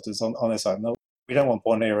porn filters on their site. No, we don't want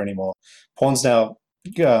porn here anymore. Porn's now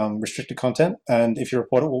restricted content, and if you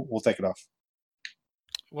report it, we'll take it off.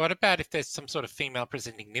 What about if there's some sort of female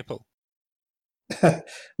presenting nipple?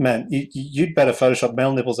 Man, you'd better Photoshop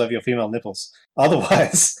male nipples over your female nipples.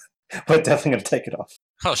 Otherwise, we're definitely going to take it off.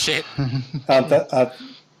 Oh shit!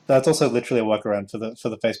 That's also literally a workaround for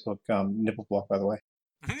the Facebook nipple block, by the way.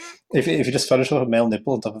 If you just Photoshop a male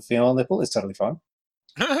nipple on top of a female nipple, it's totally fine.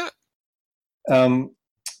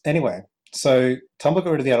 Anyway, so Tumblr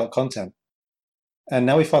got rid of the adult content, and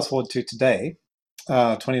now we fast forward to today,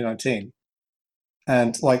 2019,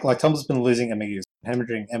 and like Tumblr's been losing MAUs,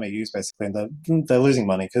 hemorrhaging MAUs basically, and they're losing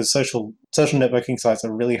money because social networking sites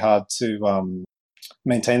are really hard to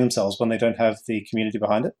maintain themselves when they don't have the community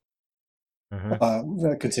behind it,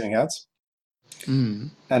 consuming ads.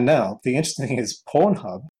 And now the interesting thing is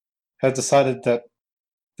Pornhub has decided that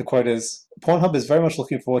the quote is, Pornhub is very much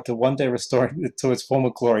looking forward to one day restoring it to its former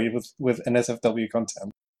glory with NSFW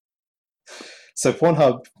content. So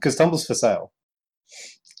Pornhub, because Tumblr's for sale,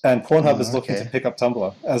 and Pornhub is looking to pick up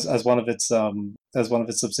Tumblr as one of its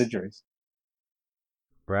subsidiaries.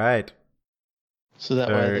 Right. So that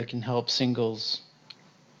way they can help singles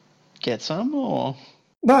get some, or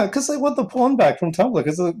no, because they want the porn back from Tumblr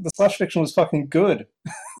because the slash fiction was fucking good.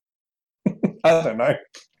 I don't know.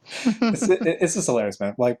 It's just hilarious,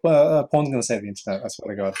 man. Like, porn's going to save the internet. I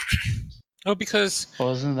swear to God. Oh, because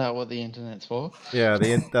wasn't that what the internet's for? Yeah,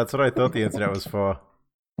 that's what I thought the internet was for.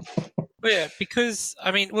 Well, yeah, because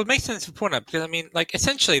I mean, well, it makes sense for Pornhub because I mean, like,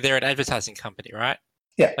 essentially they're an advertising company, right?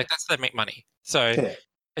 Yeah. Like that's how they make money. So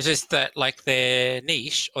it's just that like their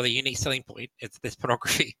niche or the unique selling point is this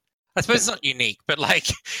pornography. I suppose it's not unique, but like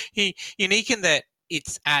unique in that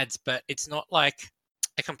it's ads, but it's not like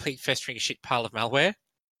a complete festering shit pile of malware,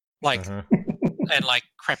 like and like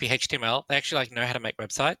crappy HTML. They actually like know how to make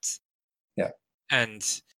websites. Yeah. And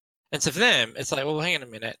so for them, it's like, well, hang on a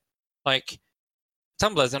minute, like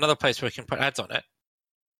Tumblr is another place where you can put ads on it,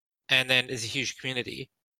 and then there's a huge community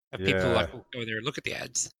of people like will go there and look at the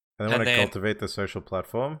ads. And they want to cultivate the social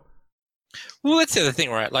platform. Well, that's the other thing,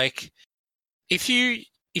 right? Like, if you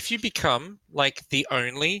become like the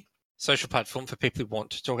only social platform for people who want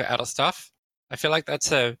to talk about adult stuff, I feel like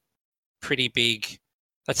that's a pretty big.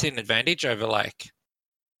 That's an advantage over like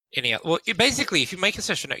any other. Well, basically, if you make a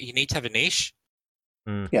social network, you need to have a niche,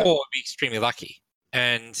 or be extremely lucky.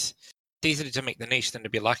 And it's easier to make the niche than to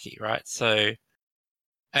be lucky, right? So,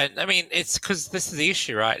 and I mean, it's because this is the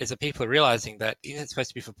issue, right? Is that people are realizing that it's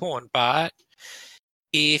supposed to be for porn, but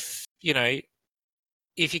if you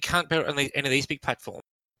can't put it on any of these big platforms,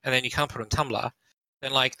 and then you can't put it on Tumblr,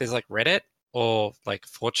 then like there's like Reddit or like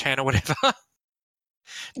 4chan or whatever.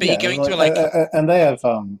 But you're going to like, and they have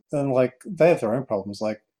their own problems.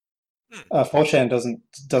 Like 4chan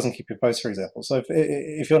doesn't keep your posts, for example. So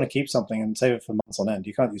if you want to keep something and save it for months on end,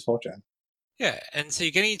 you can't use 4chan. Yeah, and so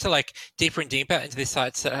you're getting into like deeper and deeper into these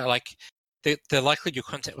sites that are like the likelihood your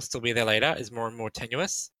content will still be there later is more and more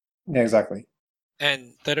tenuous. Yeah, exactly.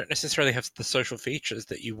 And they don't necessarily have the social features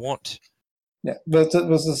that you want. Yeah, but so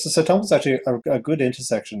Tumblr's actually a good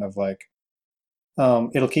intersection of like,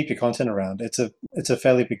 it'll keep your content around. It's a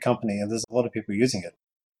fairly big company, and there's a lot of people using it.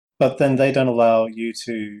 But then they don't allow you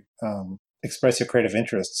to express your creative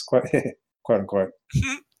interests, quote unquote.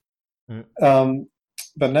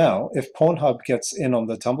 But now, if Pornhub gets in on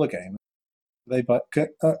the Tumblr game, they buy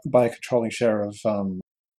a controlling share of Tumblr.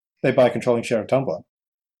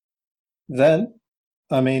 Then,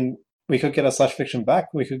 I mean, we could get our Slash Fiction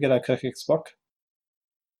back. We could get our Kirkik Spock,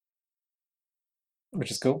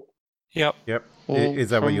 which is cool. Yep. Well, is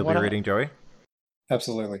that what you'll be reading, Joey?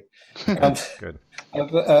 Absolutely. Good.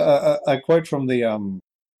 A quote from the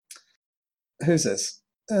who's this?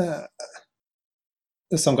 There's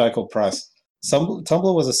some guy called Price.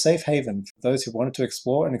 Tumblr was a safe haven for those who wanted to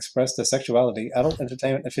explore and express their sexuality. Adult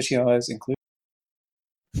entertainment aficionados included.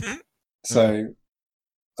 So,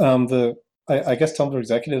 I guess Tumblr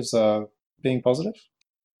executives are being positive.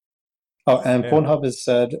 Oh, and Pornhub has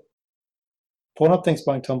said Pornhub thinks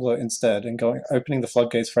buying Tumblr instead and opening the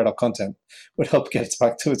floodgates for adult content would help get it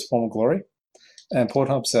back to its former glory. And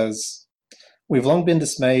Pornhub says, "We've long been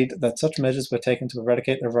dismayed that such measures were taken to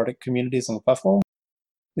eradicate erotic communities on the platform,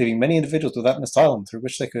 leaving many individuals without an asylum through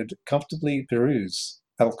which they could comfortably peruse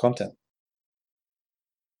adult content."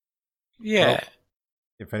 Yeah. Well,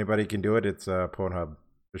 if anybody can do it, it's Pornhub,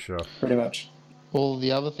 for sure. Pretty much. Well,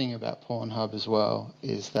 the other thing about Pornhub as well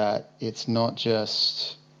is that it's not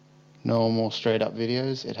just normal straight up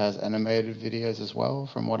videos. It has animated videos as well,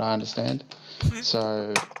 from what I understand.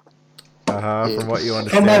 So from what you understand.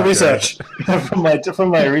 From my research. from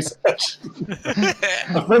my research.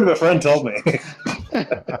 A friend of a friend told me.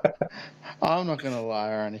 I'm not going to lie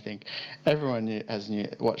or anything. Everyone has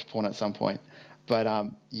watched porn at some point. But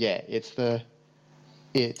yeah, it's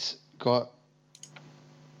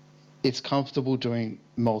comfortable doing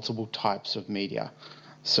multiple types of media.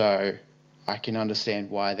 So I can understand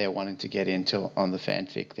why they're wanting to get into on the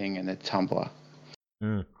fanfic thing and the Tumblr.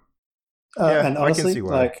 And honestly, I can see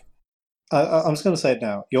why. Like, I'm just going to say it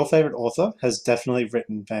now. Your favorite author has definitely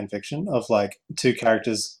written fan fiction of like two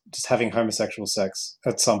characters just having homosexual sex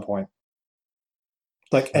at some point.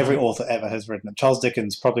 Like every author ever has written it. Charles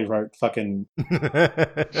Dickens probably wrote fucking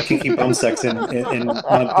kinky bum sex in the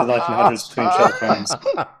 1900s between Sherlock Holmes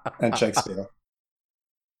and Shakespeare.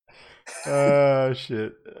 Oh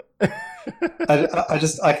shit!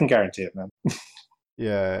 I can guarantee it, man.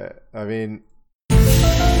 Yeah, I mean.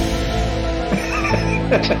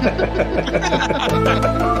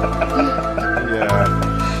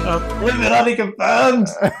 Yeah. Illuminati confirmed.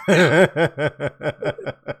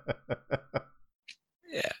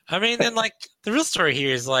 Yeah, I mean, and like the real story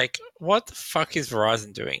here is like, what the fuck is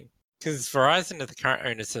Verizon doing? Because Verizon are the current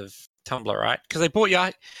owners of Tumblr, right? Because they bought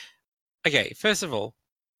Yahoo. Okay, first of all,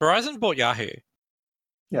 Verizon bought Yahoo.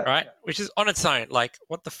 Yeah. Right? Which is on its own. Like,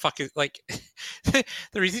 what the fuck is like? The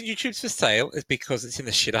reason YouTube's for sale is because it's in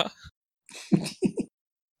the shitter.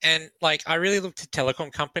 And like, I really look to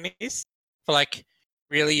telecom companies for like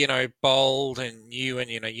really, bold and new and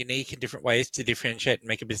unique and different ways to differentiate and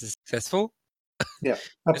make a business successful. Yeah,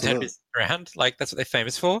 absolutely. Around, like that's what they're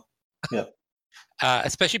famous for. Yeah.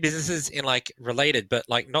 Especially businesses in like related, but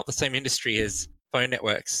like not the same industry as phone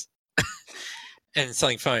networks and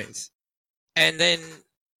selling phones. And then,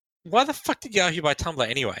 why the fuck did Yahoo buy Tumblr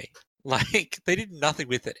anyway? Like they did nothing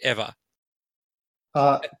with it ever.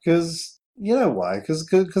 Because you know why? Because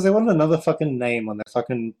they wanted another fucking name on their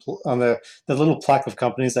fucking the little plaque of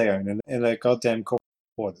companies they own in their goddamn corporate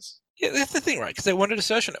borders. Yeah, that's the thing, right? Because they wanted a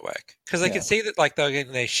social network. Because they could see that, like, they were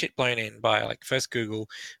getting their shit blown in by, like, first Google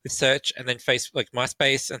with search, and then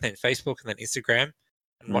MySpace, and then Facebook, and then Instagram,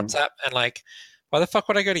 and WhatsApp, and like, why the fuck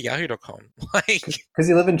would I go to Yahoo.com? Like, because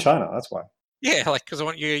you live in China. That's why. Yeah, like because I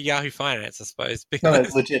want your Yahoo Finance, I suppose. Because... No,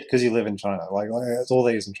 it's legit because you live in China. Like it's all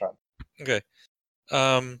they use in China. Okay.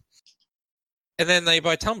 And then they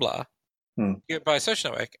buy Tumblr, you buy a social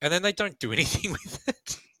network, and then they don't do anything with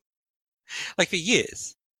it, like for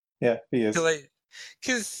years. Yeah, for years.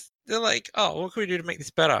 Because they're like, oh, what can we do to make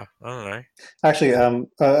this better? I don't know. Actually,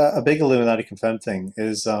 a big Illuminati confirmed thing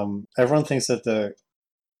is everyone thinks that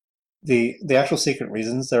the actual secret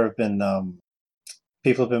reasons there have been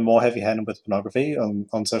people have been more heavy-handed with pornography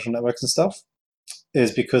on social networks and stuff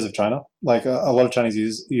is because of China. Like a lot of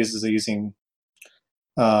Chinese users are using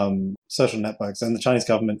social networks, and the Chinese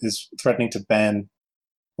government is threatening to ban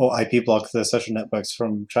or IP block the social networks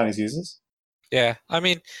from Chinese users. Yeah, I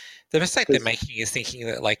mean, the mistake they're Because- making is thinking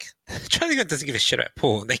that like China doesn't give a shit about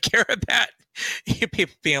porn. They care about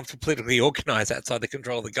people being able to politically organize outside the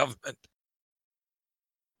control of the government.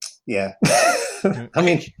 Yeah, I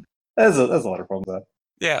mean, there's a lot of problems there.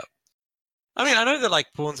 Yeah, I mean, I know that like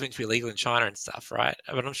porn's meant to be legal in China and stuff, right?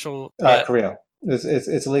 But I'm sure. But, Korea,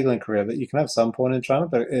 it's illegal in Korea, but you can have some porn in China,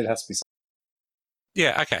 but it has to be.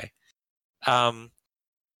 yeah, okay.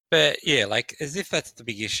 But yeah, like as if that's the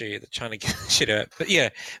big issue that China gives a shit about. But yeah,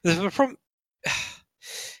 the problem.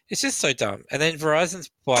 It's just so dumb. And then Verizon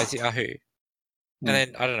buys Yahoo, and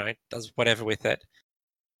then I don't know, does whatever with it.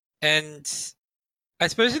 And I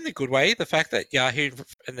suppose in the good way, the fact that Yahoo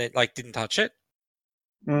and then like didn't touch it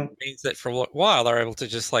means that for a while they're able to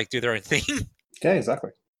just like do their own thing. Yeah, exactly.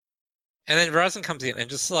 And then Verizon comes in and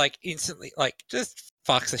just like instantly like just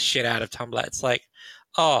fucks the shit out of Tumblr. It's like,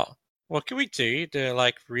 oh, what can we do to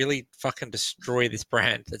like really fucking destroy this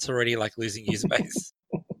brand that's already like losing user base?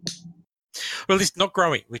 Or at least not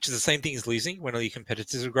growing, which is the same thing as losing when all your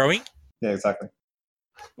competitors are growing. Yeah, exactly.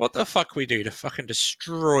 What the fuck we do to fucking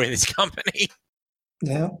destroy this company?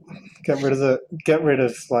 Yeah, get rid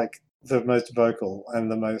of like the most vocal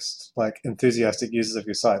and the most like enthusiastic users of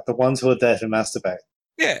your site, the ones who are there to masturbate.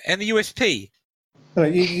 Yeah, and the USP. No,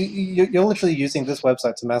 you're literally using this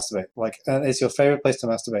website to masturbate, like, and it's your favorite place to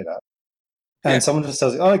masturbate at. And someone just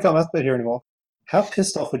tells you, "Oh, I can't masturbate here anymore." How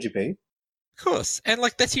pissed off would you be? Of course, and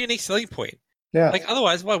like that's a unique selling point. Yeah, Like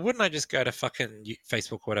otherwise, why wouldn't I just go to fucking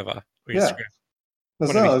Facebook or whatever or Yeah.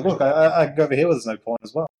 Instagram? look, I can go over here where there's no porn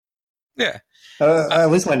as well. Yeah, At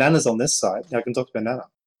least my nana's on this site. I can talk to my nana.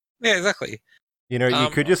 yeah, exactly. You know, you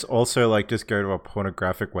could just also like just go to a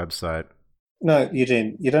pornographic website. No,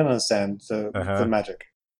 Eugene, you don't understand the magic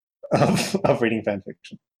of reading fan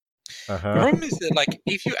fiction. The problem is that like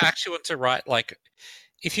if you actually want to write like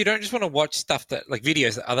if you don't just want to watch stuff that like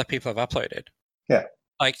videos that other people have uploaded, Yeah.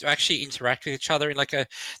 like to actually interact with each other in like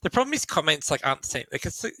the problem is comments like aren't the same. Like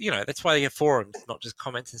it's that's why they have forums, not just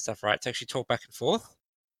comments and stuff, right? To actually talk back and forth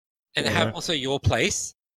and have also your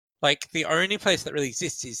place. Like the only place that really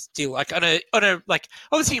exists is still like on a like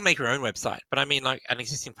obviously you can make your own website, but I mean like an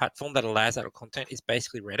existing platform that allows adult content is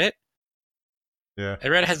basically Reddit. Yeah,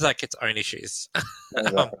 And Reddit has like its own issues,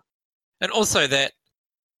 Exactly. and also that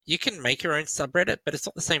you can make your own subreddit, but it's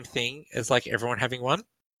not the same thing as like everyone having one.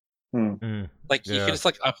 Like you can just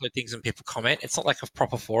like upload things and people comment. It's not like a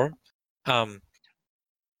proper forum,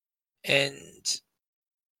 and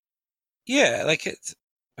yeah, like it's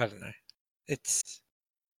I don't know, it's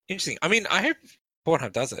interesting. I mean, I hope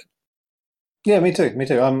Pornhub does it. Yeah, me too.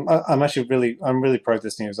 I'm actually really pro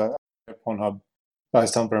this news. I hope Pornhub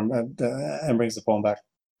buys Tumblr and brings the porn back.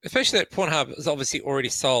 Especially that Pornhub has obviously already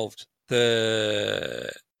solved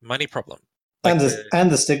the money problem. Like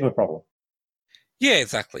and the stigma problem. Yeah,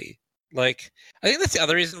 exactly. Like, I think that's the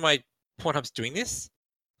other reason why Pornhub's doing this.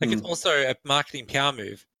 Like, it's also a marketing power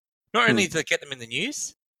move. Not only to get them in the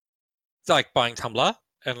news, it's like buying Tumblr,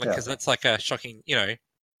 and like because that's like a shocking,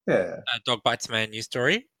 dog bites man news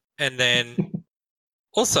story, and then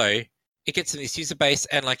also it gets in this user base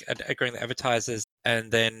and like agreeing the advertisers,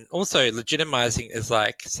 and then also legitimizing is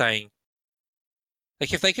like saying,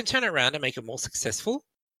 like if they can turn it around and make it more successful,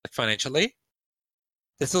 like financially,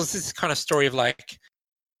 there's also this kind of story of like,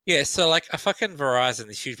 yeah, so like a fucking Verizon,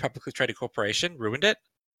 this huge publicly traded corporation, ruined it,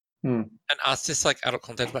 and us just like adult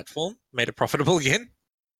content platform made it profitable again.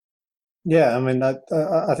 Yeah, I mean, I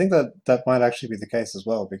think that might actually be the case as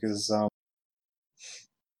well because,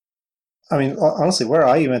 I mean, honestly, where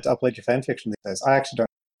are you meant to upload your fan fiction these days? I actually don't.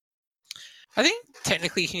 I think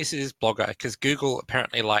technically you can use it as Blogger because Google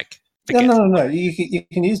apparently like. No. You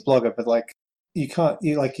can use Blogger, but like you can't.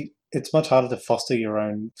 It's much harder to foster your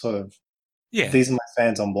own sort of. Yeah. These are my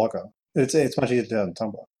fans on Blogger. It's much easier to do on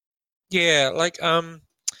Tumblr. Yeah, like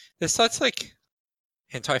there's sites like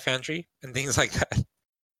Hentai Foundry and things like that.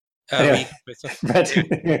 Anyway, this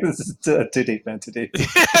is too deep, man. Too deep.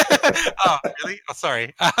 Oh, really? Oh,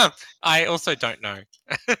 sorry. I also don't know.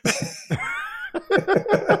 I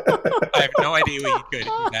have no idea where you go to do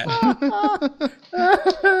that.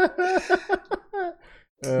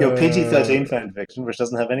 Your PG-13 fan fiction, which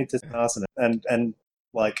doesn't have any tits and ass in it, and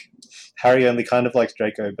like Harry only kind of likes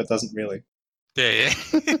Draco, but doesn't really. Yeah.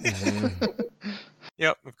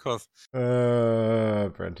 Yep, of course.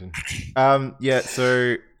 Brenton. Yeah.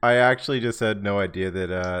 So I actually just had no idea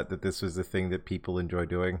that this was the thing that people enjoy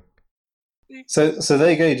doing. So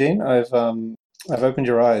there you go, Eugene. I've opened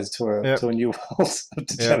your eyes to a new world of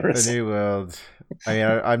degeneracy. A new world. I mean,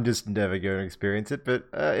 I'm just never going to experience it, but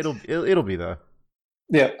it'll be there.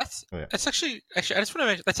 Yeah. That's actually I just want to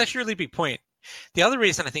mention that's actually a really big point the other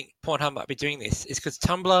reason I think Pornhub might be doing this is because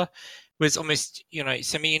Tumblr was almost,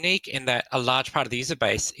 semi-unique in that a large part of the user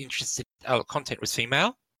base interested content was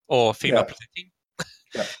female or female presenting.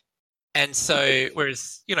 Yeah. And so,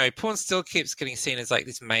 whereas, porn still keeps getting seen as like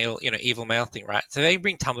this male, evil male thing, right? So they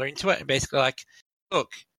bring Tumblr into it and basically like, look,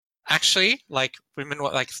 actually, like women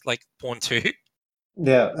like porn too.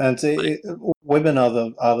 Yeah, and women are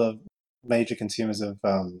the major consumers of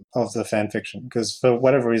the fan fiction because for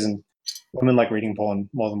whatever reason, women like reading porn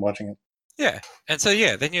more than watching it. Yeah, and so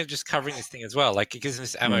then you're just covering this thing as well. Like it gives them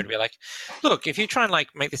this ammo to be like, look, if you try and like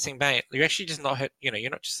make this thing bad, you're actually just not hurt. You're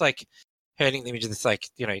not just like hurting the image of this like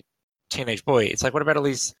teenage boy. It's like, what about all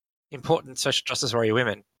these important social justice warrior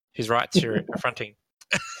women whose rights you're affronting?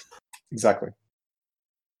 Exactly.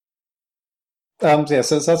 So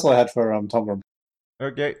that's all I had for Tumblr.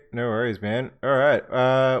 Okay, no worries, man. All right.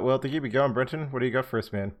 Well, to keep it going, Brenton, what do you got for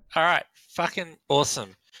us, man? All right, fucking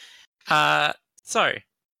awesome. So,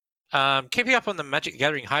 keeping up on the Magic the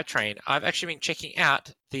Gathering hype train, I've actually been checking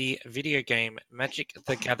out the video game Magic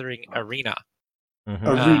the Gathering Arena.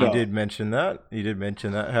 Mm-hmm. You did mention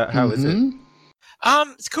that. How is it?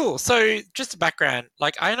 It's cool. So, just a background.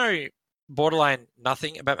 Like, I know borderline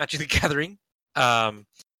nothing about Magic the Gathering.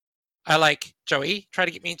 I like Joey tried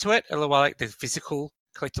to get me into it a little while, like the physical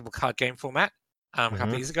collectible card game format a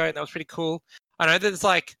couple of years ago, and that was pretty cool. I know there's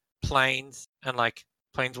like planes and like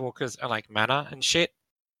planeswalkers and like mana and shit,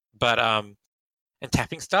 but and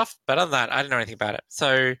tapping stuff. But other than that, I didn't know anything about it.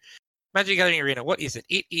 So Magic the Gathering Arena, what is it?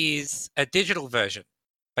 It is a digital version,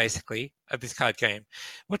 basically, of this card game.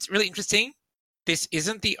 What's really interesting, this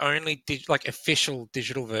isn't the only official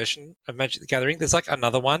digital version of Magic the Gathering. There's like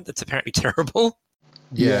another one that's apparently terrible.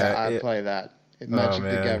 Yeah, I play that. Magic the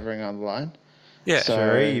Gathering Online. Yeah. So,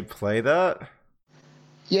 Sherry, you play that?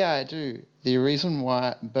 Yeah, I do. The reason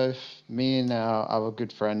why both me and our other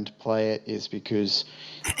good friend play it is because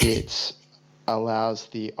it allows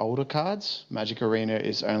the older cards. Magic Arena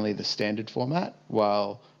is only the standard format,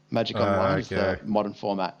 while Magic Online is the modern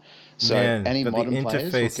format. So any modern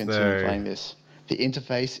players will continue playing this. The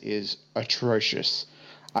interface is atrocious.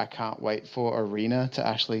 I can't wait for Arena to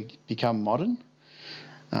actually become modern.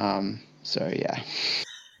 So yeah.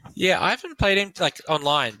 Yeah, I haven't played him like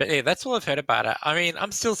online, but yeah, that's all I've heard about it. I mean,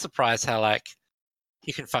 I'm still surprised how like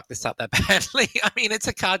you can fuck this up that badly. I mean, it's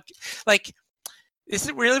a card like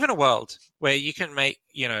we live in a world where you can make,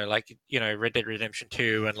 Red Dead Redemption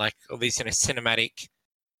 2 and like all these, cinematic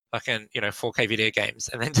fucking, 4K video games,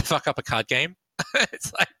 and then to fuck up a card game.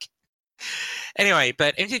 It's like anyway,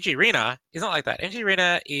 but MTG Arena is not like that. MTG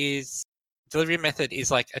Arena is delivery method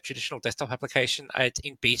is like a traditional desktop application. It's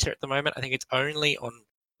in beta at the moment. I think it's only on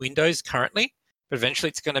Windows currently, but eventually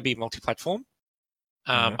it's going to be multi-platform.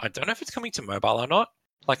 I don't know if it's coming to mobile or not.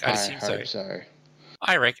 Like I assume so.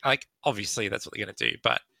 I reckon, like obviously that's what they're going to do,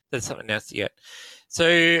 but there's something announced yet.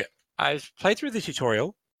 So I've played through the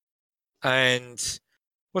tutorial, and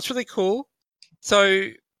what's really cool. So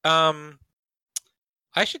I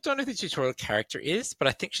actually don't know who the tutorial character is, but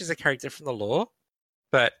I think she's a character from the lore.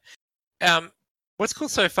 But what's cool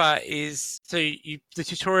so far is the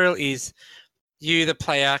tutorial is you, the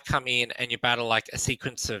player, come in and you battle like a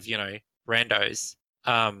sequence of randos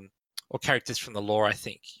or characters from the lore. I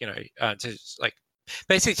think to like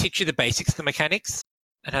basically teach you the basics of the mechanics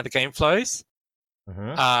and how the game flows.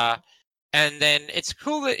 And then it's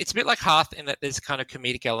cool that it's a bit like Hearth in that there's kind of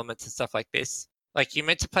comedic elements and stuff like this. Like you're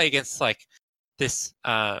meant to play against like this.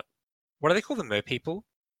 What do they call the mer people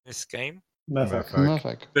in this game?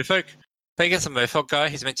 Merfolk. Play against a merfolk guy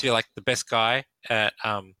who's meant to be like the best guy at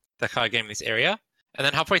the card game in this area, and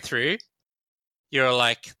then halfway through, you're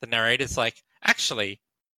like the narrator's like, actually,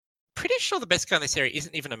 pretty sure the best guy in this area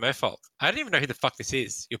isn't even a merfolk. I don't even know who the fuck this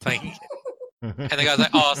is you're playing. And the guy's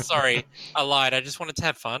like, oh, sorry, I lied. I just wanted to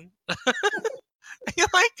have fun. And you're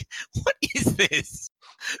like, what is this?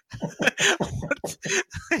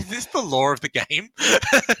 Is this the lore of the game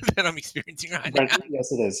that I'm experiencing right now?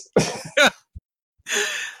 Yes, it is.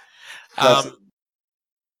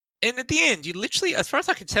 And at the end, you literally, as far as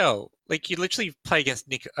I can tell, like you literally play against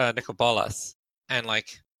Nicol Bolas, and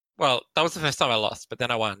like, well, that was the first time I lost, but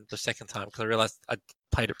then I won the second time because I realized I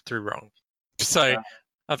played it through wrong. So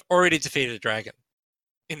I've already defeated a dragon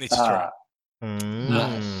in this tutorial.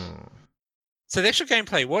 Nice. So the actual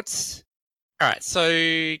gameplay, all right? So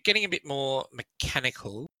getting a bit more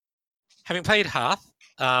mechanical, having played Hearth,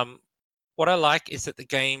 what I like is that the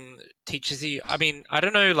game teaches you. I mean, I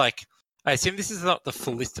don't know, like. I assume this is not the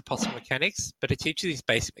full list of possible mechanics, but it teaches you these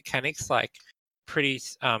basic mechanics like pretty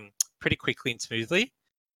quickly and smoothly.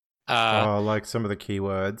 Like some of the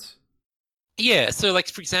keywords. Yeah, so like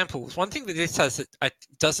for example, one thing that this has that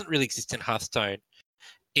doesn't really exist in Hearthstone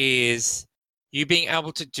is you being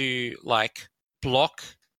able to do like block,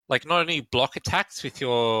 like not only block attacks with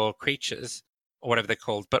your creatures or whatever they're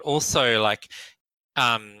called, but also like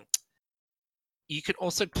um you can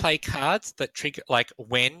also play cards that trigger like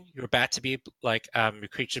when you're about to be like your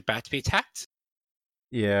creature's about to be attacked.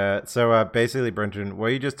 Yeah, so basically, Brenton, what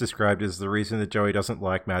you just described is the reason that Joey doesn't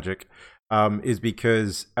like Magic, is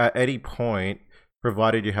because at any point,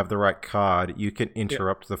 provided you have the right card, you can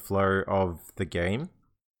interrupt the flow of the game.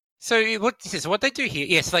 So what they do here,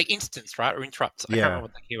 yes, like instance, right, or interrupt. I can't remember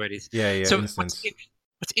what the keyword is. Yeah, So instance.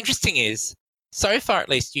 what's interesting is, so far at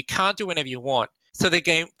least, you can't do whenever you want. So the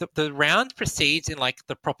game, the round proceeds in like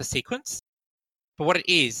the proper sequence. But what it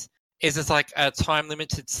is it's like a time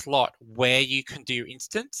limited slot where you can do your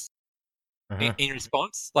instance in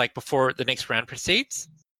response, like before the next round proceeds.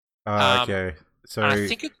 Okay, so I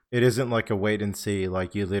think it isn't like a wait and see.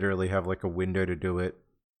 Like you literally have like a window to do it.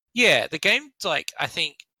 Yeah, the game, like, I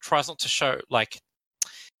think tries not to show, like,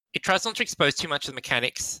 it tries not to expose too much of the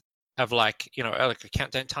mechanics of, like, you know, like a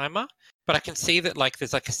countdown timer. But I can see that, like,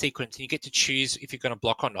 there's like a sequence and you get to choose if you're going to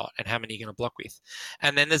block or not and how many you're going to block with.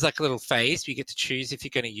 And then there's like a little phase where you get to choose if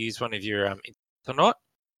you're going to use one of your or not.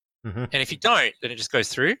 Mm-hmm. And if you don't, then it just goes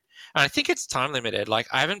through. And I think it's time limited. Like,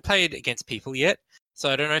 I haven't played against people yet, so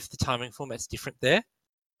I don't know if the timing format's different there.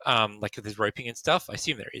 Like if there's roping and stuff. I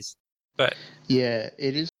assume there is. But yeah,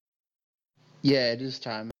 it is. Yeah, it is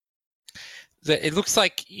time. It looks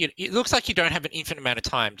like you don't have an infinite amount of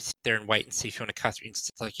time to sit there and wait and see if you want to cast your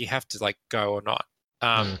instance. Like you have to like go or not.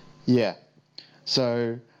 Yeah.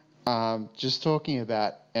 So, just talking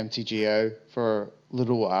about MTGO for a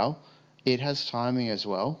little while, it has timing as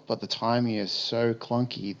well, but the timing is so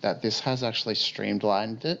clunky that this has actually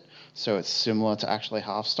streamlined it, so it's similar to actually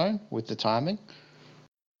Hearthstone with the timing.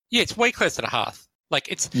 Yeah, it's way closer to Hearth. Like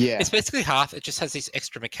it's basically Hearth. It just has these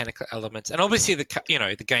extra mechanical elements, and obviously the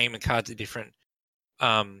game and cards are different.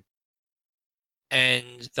 And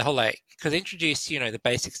the whole like because they introduced the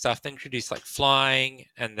basic stuff. They introduced like flying,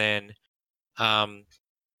 and then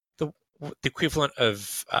the equivalent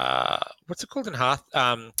of what's it called in Hearth?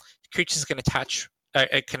 Creatures can attack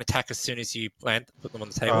as soon as you put them on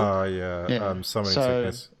the table. Oh summoning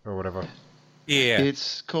sickness or whatever. Yeah,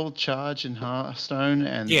 it's called Charge in Hearthstone,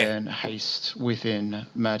 and then Haste within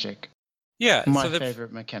Magic. Yeah, my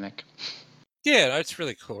favorite mechanic. Yeah, it's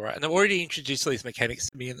really cool, right? And they've already introduced all these mechanics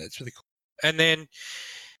to me, and that's really cool. And then,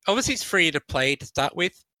 obviously, it's free to play to start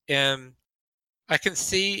with. I can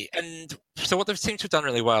see, and so what they've seemed to have done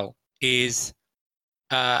really well is,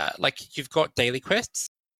 like you've got daily quests.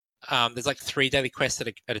 There's like 3 daily quests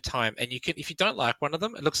at a time, and you can, if you don't like one of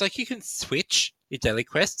them, it looks like you can switch your daily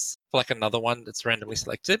quests for like another one that's randomly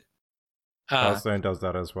selected. Hearthstone does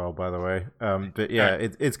that as well, by the way. But yeah,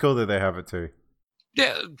 it's cool that they have it too.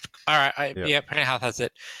 Yeah, all right. Planet Health has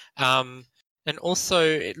it. And also,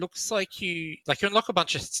 it looks like you unlock a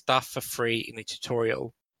bunch of stuff for free in the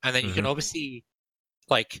tutorial, and then you can obviously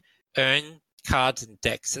like earn cards and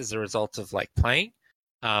decks as a result of like playing.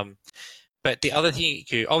 But the other thing you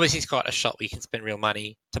do, obviously, it's got a shop where you can spend real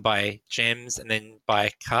money to buy gems and then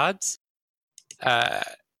buy cards.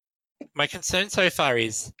 My concern so far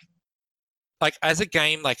is, like, as a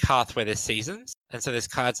game like Hearth where there's seasons, and so there's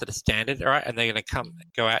cards that are standard, all right, and they're going to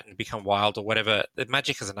go out and become wild or whatever. The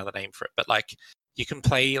Magic has another name for it, but like you can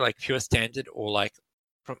play like pure standard or like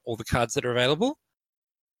from all the cards that are available.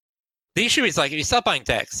 The issue is like if you start buying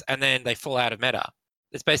decks and then they fall out of meta,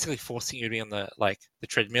 it's basically forcing you to be on the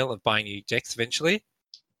treadmill of buying new decks eventually.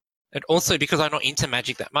 And also because I'm not into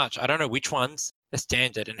Magic that much, I don't know which ones are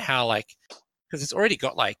standard and how because it's already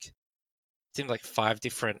got it seems like 5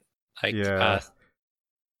 different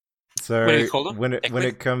so what do you call them? when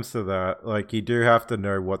it comes to that, like you do have to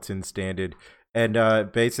know what's in standard.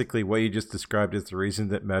 And basically what you just described is the reason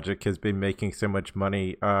that Magic has been making so much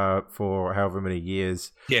money for however many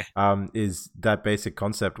years. Is that basic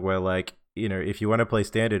concept where like, if you want to play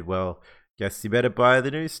standard, well, guess you better buy the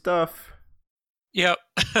new stuff. Yep.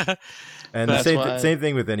 And the same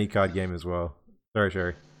thing with any card game as well.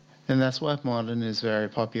 Sorry. And that's why Modern is very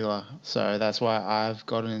popular. So that's why I've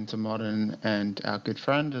gotten into Modern, and our good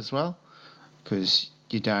friend as well, because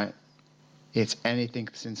it's anything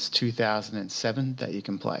since 2007 that you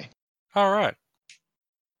can play. All right.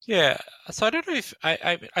 Yeah. So I don't know if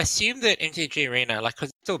I assume that MTG Arena, because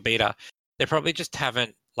it's still beta, they probably just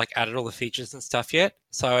haven't added all the features and stuff yet.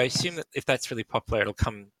 So I assume that if that's really popular, it'll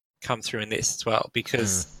come through in this as well.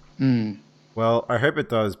 Because well, I hope it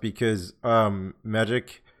does, because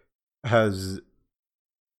Magic has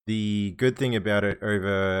the good thing about it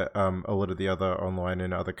over a lot of the other online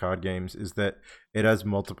and other card games is that it has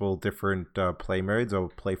multiple different play modes or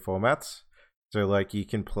play formats. So like you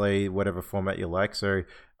can play whatever format you like. So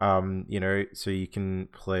so you can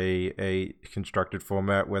play a constructed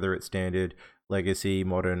format, whether it's standard, legacy,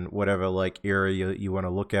 modern, whatever like era you want to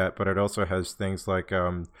look at. But it also has things like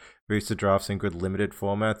booster drafts and good limited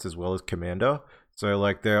formats, as well as commander. So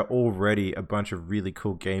like there are already a bunch of really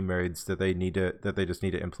cool game modes that they just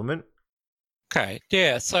need to implement. Okay,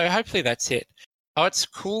 yeah. So hopefully that's it. Oh, it's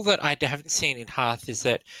cool that I haven't seen in Hearth is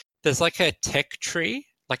that there's like a tech tree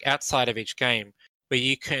like outside of each game where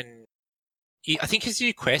you can. I think as you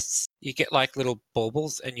do quests, you get like little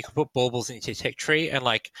baubles, and you can put baubles into your tech tree and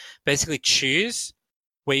like basically choose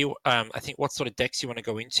where you I think what sort of decks you want to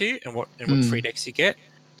go into and what free decks you get.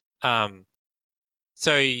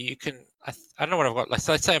 So you can I don't know what I've got. Like,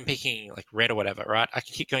 so let's say I'm picking like red or whatever, right? I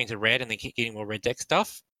can keep going to red and then keep getting more red deck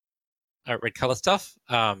stuff, red color stuff.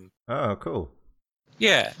 Oh, cool.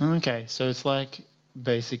 Yeah. Okay, so it's like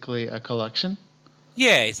basically a collection.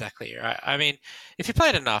 Yeah, exactly. Right. I mean, if you play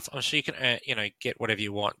it enough, I'm sure you can, get whatever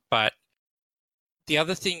you want. But the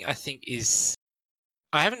other thing I think is,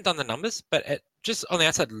 I haven't done the numbers, but it just on the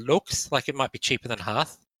outside looks like it might be cheaper than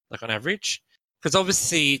Hearth, like on average. Because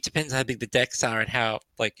obviously it depends how big the decks are and how,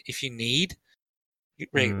 like, if you need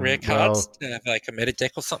rare cards to have like a meta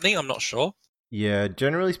deck or something, I'm not sure. Yeah,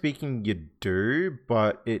 generally speaking, you do,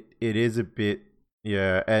 but it is a bit,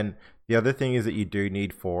 yeah. And the other thing is that you do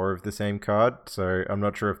need 4 of the same card, so I'm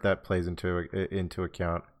not sure if that plays into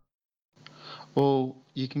account. Well,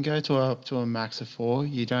 you can go up to a max of 4.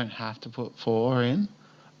 You don't have to put 4 in,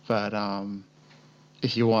 but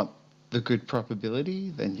if you want the good probability,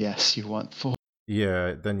 then yes, you want 4.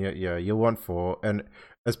 Yeah, then yeah, you'll want 4, and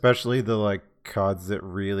especially the like cards that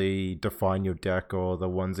really define your deck or the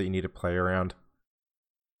ones that you need to play around.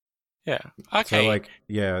 Yeah. Okay.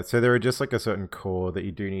 So there are just like a certain core that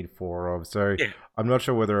you do need 4 of. So yeah. I'm not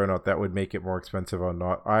sure whether or not that would make it more expensive or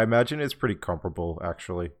not. I imagine it's pretty comparable,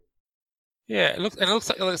 actually. Yeah, it looks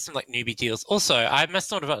like some like newbie deals. Also, I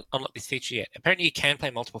must not have unlocked this feature yet. Apparently, you can play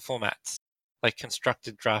multiple formats, like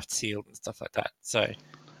constructed, draft, sealed, and stuff like that. So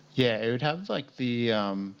yeah, it would have like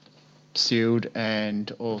the sealed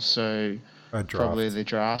and also probably the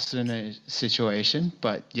drafts in a situation.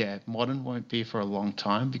 But yeah, modern won't be for a long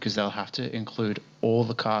time because they'll have to include all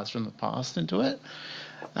the cards from the past into it.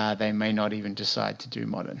 They may not even decide to do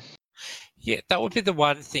modern. Yeah, that would be the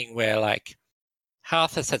one thing where like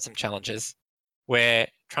Hearth has had some challenges where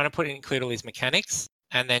trying to include all these mechanics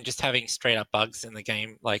and then just having straight up bugs in the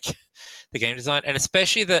game, like the game design, and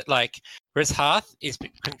especially that like whereas Hearth is,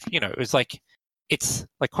 it was like it's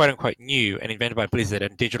like quote unquote new and invented by Blizzard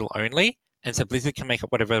and digital only, and so Blizzard can make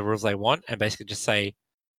up whatever rules they want and basically just say,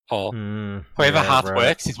 however Hearth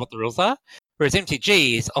works is what the rules are. Whereas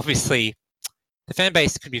MTG is obviously the fan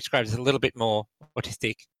base could be described as a little bit more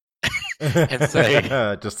autistic, and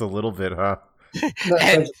so just a little bit, huh?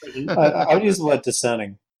 I would use the word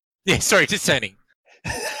discerning. Yeah, sorry, discerning.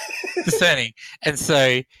 Discerning. And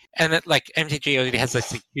so, and that like MTG already has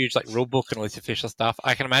this huge like rule book and all this official stuff.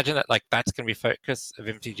 I can imagine that like that's going to be focus of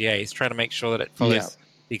MTGA is trying to make sure that it follows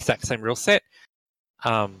the exact same rule set.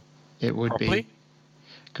 It would properly. Be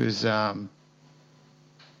because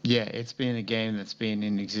it's been a game that's been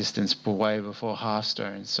in existence way before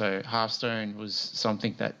Hearthstone. So Hearthstone was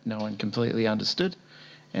something that no one completely understood,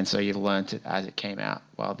 and so you learnt it as it came out.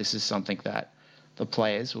 Well, this is something that the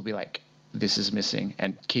players will be like, this is missing,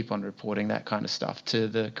 and keep on reporting that kind of stuff to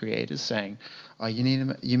the creators saying, oh,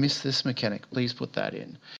 you missed this mechanic, please put that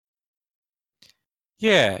in.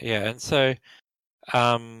 Yeah, and so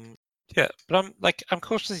but I'm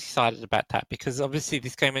cautiously excited about that because obviously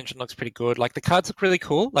this game engine looks pretty good. Like the cards look really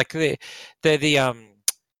cool. Like they're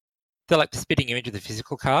like the spitting image of the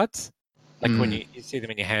physical cards. Like when you see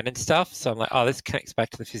them in your hand and stuff. So I'm like, oh, this connects back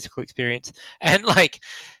to the physical experience. And like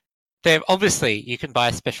they've obviously you can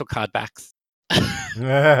buy special card backs.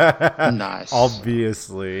 Nice.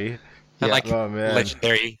 Obviously. And like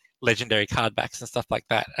legendary card backs and stuff like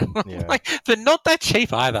that. Like they're not that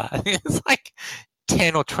cheap either. I think it's like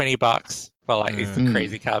 $10 or $20 for like these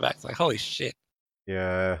crazy card backs. Like holy shit.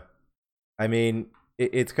 Yeah. I mean,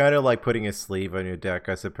 it's kind of like putting a sleeve on your deck,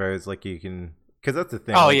 I suppose. Like you can, because that's the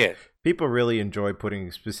thing. Oh like, yeah. People really enjoy putting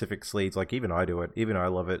specific sleeves. Like even I do it. Even I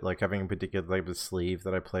love it. Like having a particular type of sleeve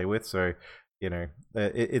that I play with. So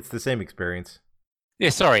it's the same experience. Yeah,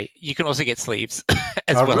 sorry. You can also get sleeves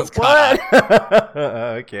as well as card art.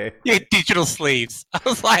 Okay. Yeah, digital sleeves. I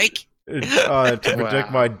was like, to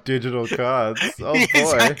protect my digital cards. Oh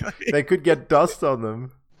boy, they could get dust on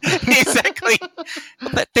them. Exactly.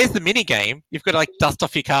 Well, there's the mini game. You've got to like dust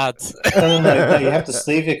off your cards. No, you have to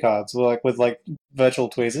sleeve your cards with virtual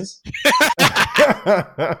tweezers.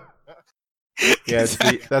 Yeah,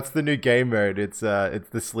 that's the new game mode. It's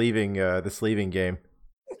the sleeving game.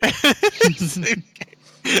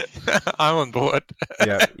 I'm on board.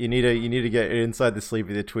 Yeah, you need to get it inside the sleeve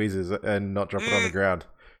with your tweezers and not drop it on the ground.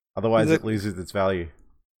 Otherwise, it loses its value.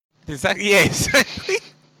 Exactly. Yeah. Exactly.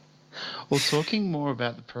 Well, talking more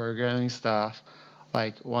about the programming stuff,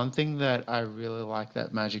 like one thing that I really like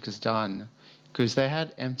that Magic has done, because they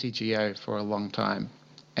had MTGA for a long time,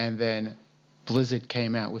 and then Blizzard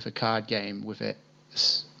came out with a card game with a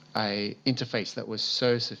interface that was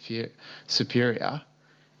so superior,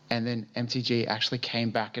 and then MTG actually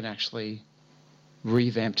came back and actually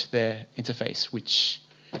revamped their interface, which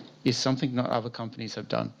is something not other companies have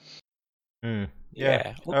done.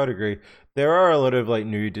 Yeah, I would agree. There are a lot of like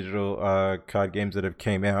new digital card games that have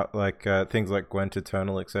came out, like things like Gwent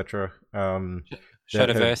Eternal, etc.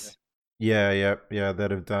 Shadowverse.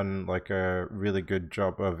 That have done like a really good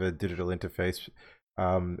job of a digital interface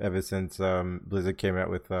ever since Blizzard came out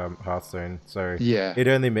with Hearthstone. So yeah,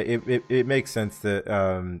 it makes sense that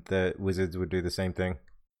that Wizards would do the same thing.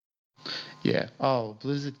 Yeah. Oh,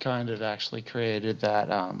 Blizzard kind of actually created that.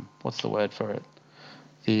 What's the word for it?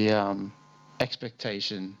 The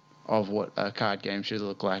expectation of what a card game should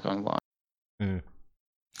look like online.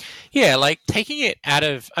 Yeah, like taking it out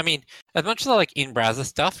of, I mean, as much as I like in-browser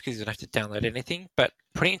stuff, because you don't have to download anything, but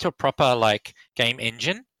putting it into a proper like game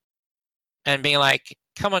engine and being like,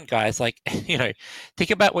 come on guys, like,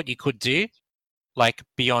 think about what you could do, like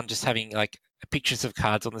beyond just having like pictures of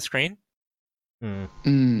cards on the screen.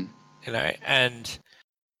 And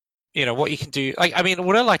what you can do, like, I mean,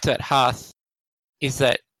 what I liked about Hearth is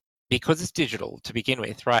that because it's digital to begin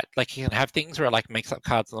with, right? Like you can have things where it like makes up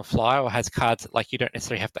cards on the fly, or has cards that like you don't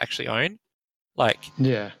necessarily have to actually own, like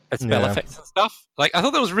spell effects and stuff. Like I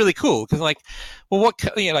thought that was really cool because like, well, what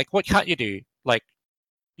can't you do? Like,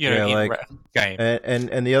 in game.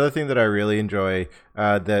 And the other thing that I really enjoy,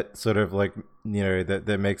 that sort of like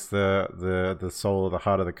that makes the soul or the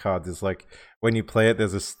heart of the cards is like when you play it,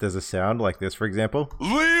 there's a sound like this, for example.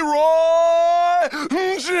 Leroy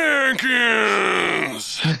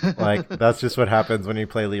Jenkins. Like that's just what happens when you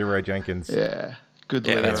play Leroy Jenkins. Yeah, good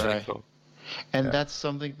Leroy. That's really cool. And that's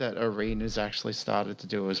something that Arena's actually started to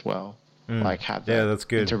do as well. Like have that's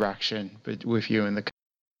good interaction with you and the.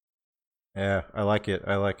 Yeah, I like it.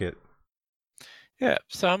 Yeah,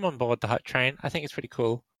 so I'm on board the hype train. I think it's pretty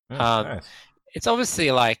cool. Nice. It's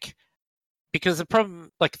obviously like, because the problem,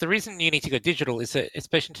 like the reason you need to go digital is that,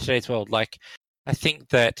 especially in today's world, like I think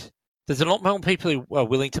that there's a lot more people who are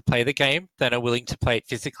willing to play the game than are willing to play it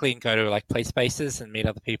physically and go to like play spaces and meet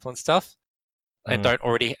other people and stuff, and don't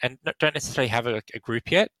necessarily have a group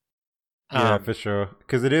yet. Yeah, for sure.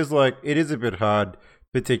 Because it is a bit hard,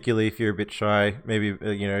 particularly if you're a bit shy. Maybe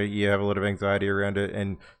you have a lot of anxiety around it,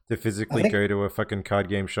 and to physically go to a fucking card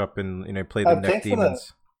game shop and play the neck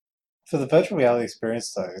demons. For the virtual reality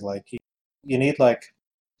experience, though, like you need like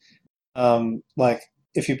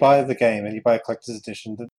if you buy the game and you buy a collector's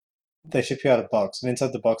edition, they ship you out a box, and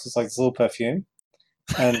inside the box is like this little perfume,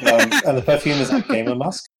 and the perfume is like gamer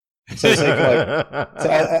musk. So you can,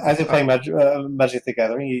 as you're playing Magic the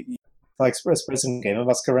Gathering, you like spread some gamer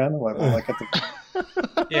musk around, like at the.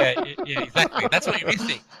 Yeah, exactly. That's what you're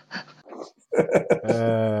missing.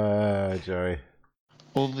 Joey.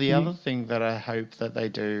 Well, the other thing that I hope that they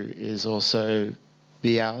do is also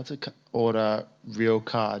be able to order real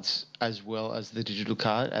cards as well as the digital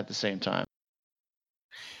card at the same time.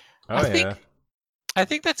 I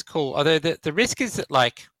think that's cool. Although the risk is that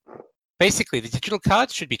like basically the digital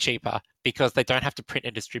cards should be cheaper because they don't have to print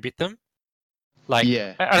and distribute them. Like,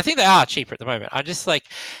 I think they are cheaper at the moment. I just like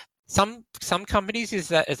some companies use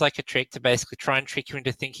that as like a trick to basically try and trick you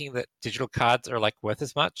into thinking that digital cards are like worth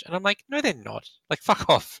as much. And I'm like, no, they're not. Like, fuck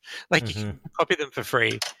off. Like, you can copy them for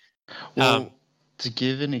free. Well, to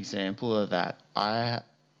give an example of that, I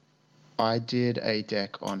did a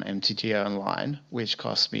deck on MTGA Online, which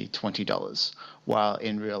cost me $20, while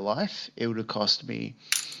in real life it would have cost me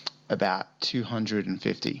about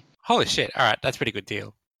 $250. Holy shit! All right, that's a pretty good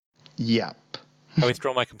deal. Yep. I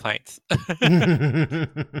withdraw my complaints.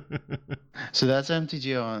 So that's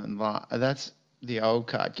MTGA Online. That's the old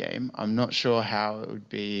card game. I'm not sure how it would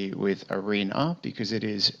be with Arena because it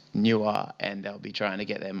is newer and they'll be trying to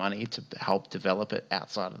get their money to help develop it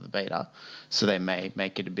outside of the beta. So they may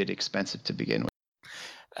make it a bit expensive to begin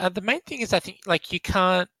with. The main thing is I think like you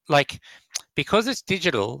can't like because it's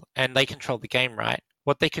digital and they control the game, right?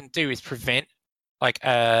 What they can do is prevent like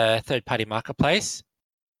a third-party marketplace.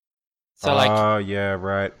 So like, yeah,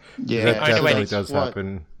 right. Yeah, That only way definitely to- does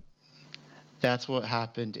happen. That's what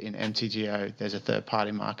happened in MTGO. There's a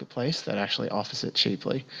third-party marketplace that actually offers it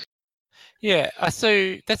cheaply. yeah.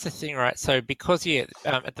 So that's the thing, right? So because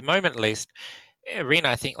at the moment at least, Arena,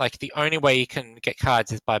 I think like the only way you can get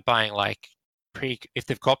cards is by buying like if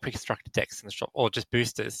they've got pre-constructed decks in the shop or just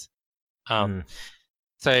boosters. So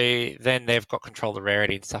then they've got control of the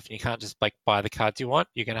rarity and stuff, and you can't just like buy the cards you want.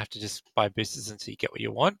 You're gonna have to just buy boosters until you get what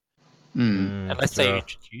you want, unless they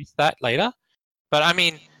introduce that later. But I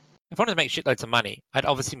mean, if I wanted to make shitloads of money, I'd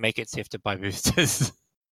obviously make it so you have to buy boosters.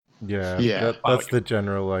 Yeah. That's the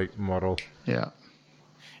general like model. Yeah.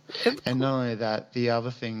 And not only that, the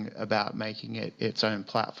other thing about making it its own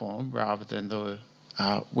platform rather than the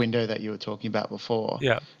window that you were talking about before,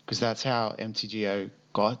 Yeah. because that's how MTGO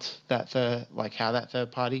got that how that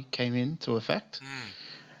third party came into effect.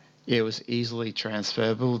 It was easily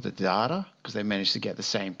transferable, the data, because they managed to get the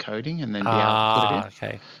same coding and then be able to put it in.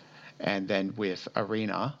 Okay. And then with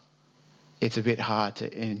Arena, it's a bit hard to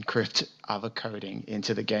encrypt other coding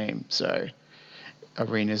into the game. So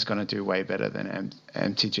Arena's going to do way better than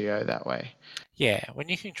MTGO that way. Yeah, when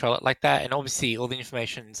you control it like that, and obviously all the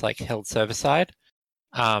information is like held server side,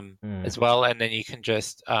 as well, and then you can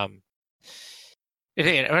just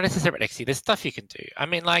when it's a separate XE, there's stuff you can do. I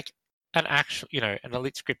mean, like an actual, an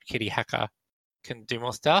elite script kiddie hacker can do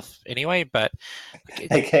more stuff anyway, but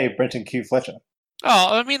aka Brenton Q. Fletcher.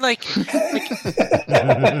 Oh, I mean, like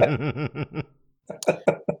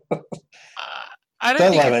I don't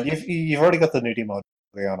Don't think lie, man. You've already got the nudie mod,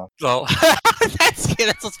 Liliana. well,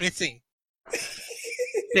 that's what's missing.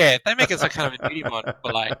 Yeah, they make us a kind of a nudie mod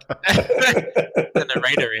for like the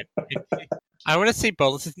narrator in. I want to see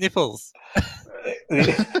Bolus's nipples.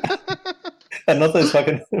 And not those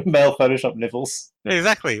fucking male Photoshop nipples.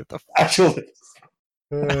 Exactly. Actually.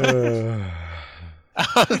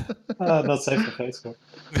 Not safe for Facebook.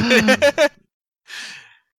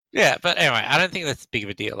 Yeah, but anyway, I don't think that's big of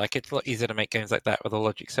a deal. Like, it's a lot easier to make games like that with a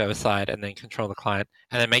logic server side and then control the client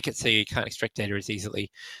and then make it so you can't extract data as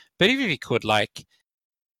easily. But even if you could, like,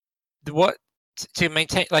 to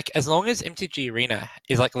maintain, like, as long as MTG Arena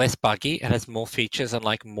is like less buggy and has more features and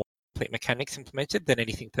like more complete mechanics implemented than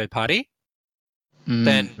anything third party,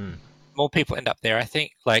 then more people end up there. I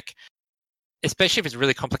think, like, especially if it's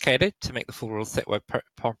really complicated to make the full rule set work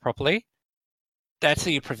properly. That's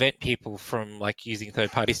how you prevent people from like using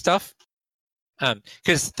third-party stuff,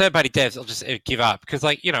 because third-party devs will just give up. Because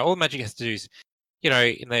like all Magic has to do is, in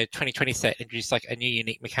the 2020 set, introduce like a new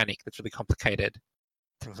unique mechanic that's really complicated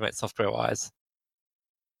to implement software-wise,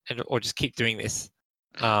 or just keep doing this.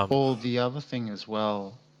 Or the other thing as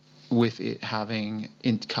well, with it having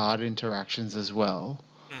card interactions as well,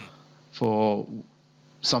 for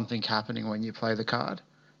something happening when you play the card.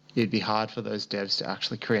 It'd be hard for those devs to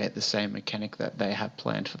actually create the same mechanic that they had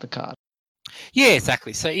planned for the card. Yeah,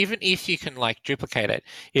 exactly. So even if you can like duplicate it,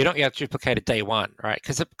 you're not going to duplicate it day one, right?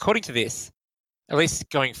 Because according to this, at least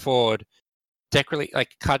going forward,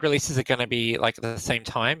 card releases are going to be like at the same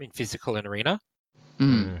time in physical and arena.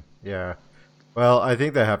 Yeah. Well, I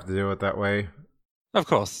think they have to do it that way. Of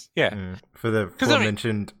course, yeah. For the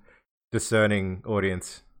aforementioned discerning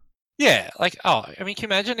audience. Yeah, like, can you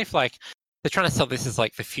imagine if like they're trying to sell this as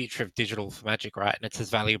like the future of digital for Magic, right? And it's as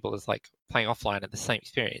valuable as like playing offline at the same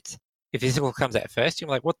experience. If physical comes out first, you're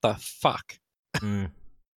like, what the fuck? Well,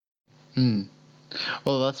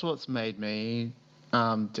 that's what's made me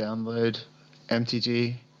download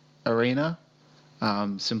MTG Arena,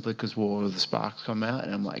 simply because War of the Sparks come out,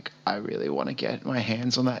 and I'm like, I really want to get my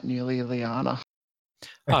hands on that new Liliana.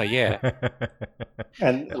 Oh yeah.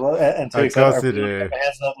 And 2 weeks later, I really want to get my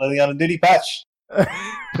hands on that Liliana nudie patch.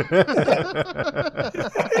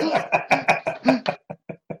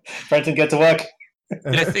 Brenton, get to work.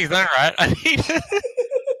 Yes, is that right? I need.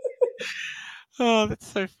 Oh, that's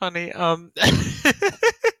so funny. Oh,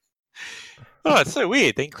 it's so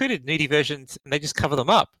weird. They included nudie versions and they just cover them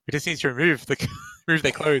up. It just needs to remove their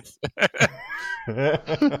clothes.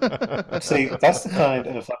 See, that's the kind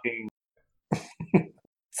of fucking.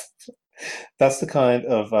 That's the kind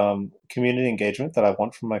of community engagement that I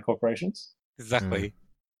want from my corporations. Exactly.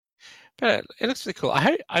 But it looks really cool. I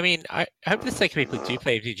hope for the sake of people who do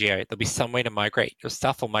play MTGO, there'll be some way to migrate your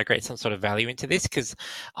stuff or migrate some sort of value into this. Because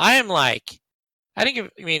I am like,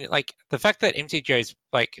 the fact that MTGO is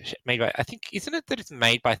like made by, I think, isn't it that it's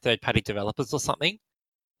made by third-party developers or something,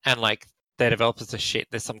 and like their developers are shit.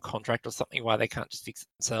 There's some contract or something why they can't just fix it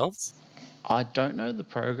themselves. I don't know the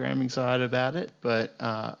programming side about it, but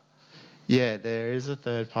yeah, there is a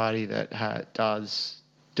third party that does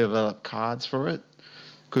develop cards for it,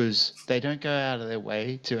 because they don't go out of their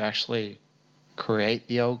way to actually create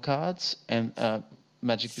the old cards and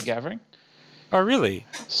Magic the Gathering. Oh, really?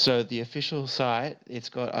 So the official site, it's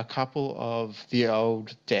got a couple of the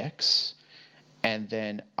old decks, and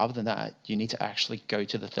then other than that, you need to actually go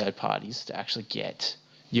to the third parties to actually get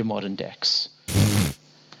your modern decks.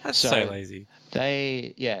 That's so lazy.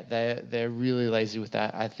 They're really lazy with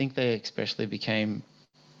that. I think they especially became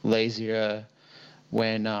lazier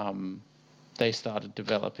when they started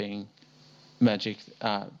developing Magic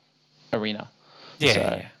Arena.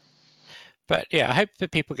 Yeah. But yeah, I hope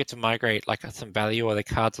that people get to migrate like some value or their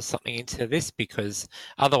cards or something into this, because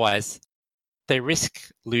otherwise they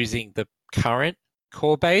risk losing the current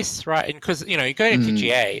core base, right? And because you go to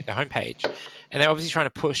MTGA, the homepage, and they're obviously trying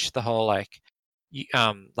to push the whole like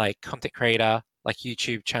content creator, like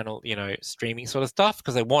YouTube channel, streaming sort of stuff,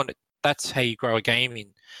 because they want it. That's how you grow a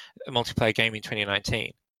multiplayer game in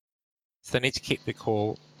 2019. So they need to keep the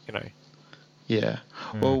core, Yeah.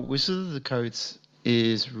 Well, Wizards of the Coast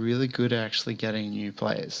is really good at actually getting new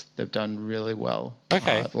players. They've done really well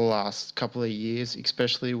the last couple of years,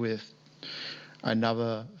 especially with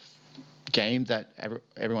another game that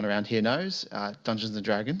everyone around here knows, Dungeons and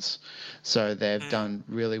Dragons. So they've done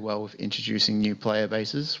really well with introducing new player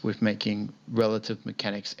bases, with making relative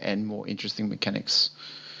mechanics and more interesting mechanics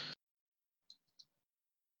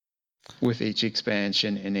with each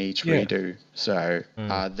expansion and each redo. So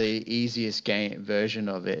the easiest game version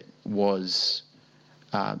of it was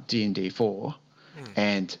D&D 4,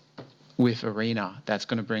 and with Arena, that's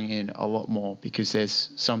going to bring in a lot more, because there's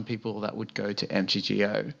some people that would go to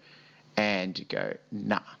MTGO and go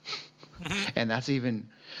nah, and that's even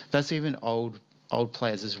old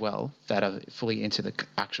players as well that are fully into the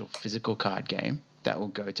actual physical card game that will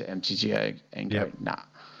go to MTGO and go nah.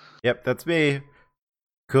 Yep, that's me.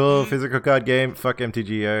 Cool physical card game. Fuck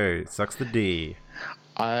MTGO. Sucks the D.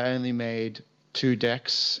 I only made 2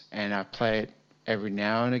 decks, and I play it every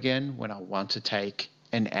now and again when I want to take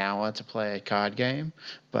an hour to play a card game.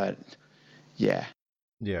 But yeah.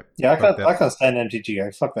 Yeah. Yeah, I can't stand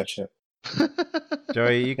MTGO. Fuck that shit.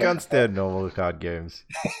 Joey, you can't stand normal card games.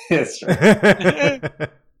 Yes, true.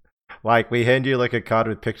 Like, we hand you like a card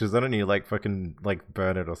with pictures on it and you like fucking like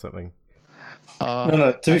burn it or something.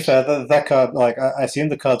 No, to be fair, that card, like, I assume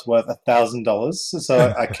the card's worth $1,000,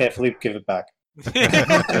 so I carefully give it back.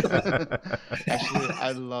 Actually,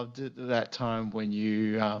 I loved it that time when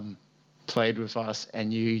you played with us,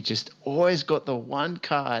 and you just always got the one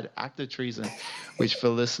card, Act of Treason, which for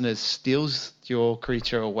listeners steals your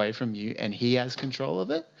creature away from you, and he has control of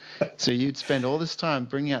it. So you'd spend all this time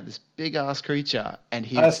bringing out this big ass creature, and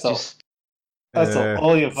he'd I stole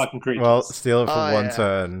all your fucking creatures. Well, steal it for one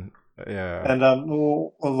turn. Yeah. And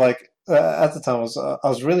at the time, I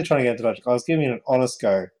was really trying to get into Magic. I was giving it an honest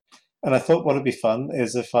go, and I thought what would be fun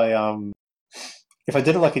is if I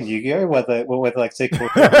did it like in Yu-Gi-Oh, where they like say cool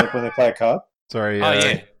when they play a card. Sorry.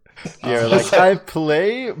 You're like, I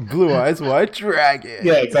play Blue Eyes White Dragon.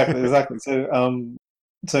 Yeah, exactly. So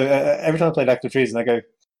every time I played Act of Treason, I go,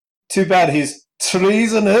 too bad he's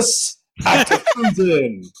treasonous. Act of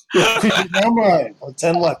Treason. Right.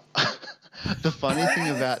 10 left. The funny thing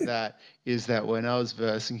about that is that when I was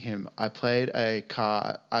versing him, I played a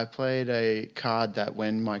card that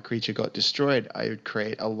when my creature got destroyed, I would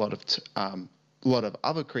create a lot of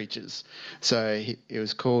other creatures. So it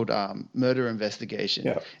was called Murder Investigation.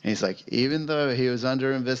 Yeah. And he's like, even though he was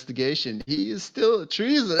under investigation, he is still a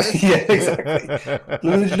treasonous. Yeah,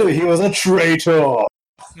 exactly. He was a traitor.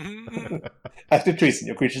 After treason,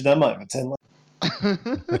 your creature's not mine. 10 left.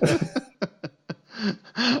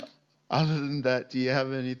 Other than that, do you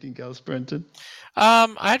have anything else, Brenton? I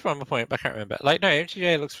had one more point, but I can't remember. Like, no,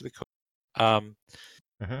 MTGA looks really cool.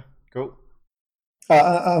 Cool.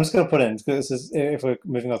 I'm just going to put in, because if we're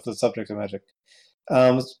moving off the subject of Magic.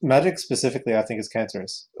 Magic specifically, I think, is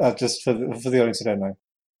cancerous. Just for the audience who don't know.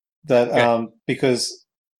 That because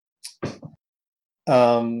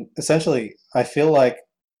essentially, I feel like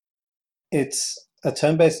it's a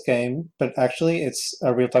turn-based game, but actually it's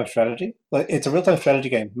a real-time strategy. Like, it's a real-time strategy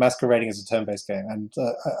game masquerading as a turn-based game, and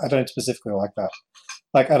I don't specifically like that.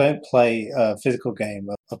 Like, I don't play a physical game,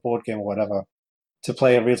 a board game or whatever, to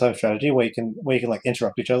play a real-time strategy where you can like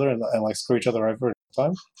interrupt each other and like screw each other over at the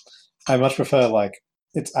time. I much prefer like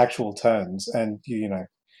it's actual turns, and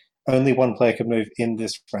only one player can move in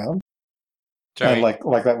this round. Joey. And like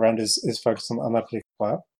that round is focused on that particular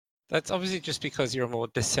player. That's obviously just because you're a more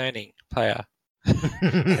discerning player.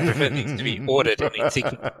 Prefer things to be ordered and in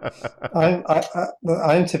sequence.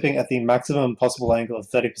 I'm tipping at the maximum possible angle of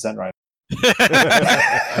 30% right.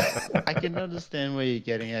 I can understand where you're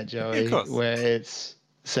getting at, Joey, where it's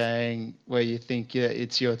saying where you think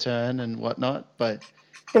it's your turn and whatnot, but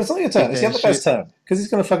But it's not your turn. It's the other guy's turn because he's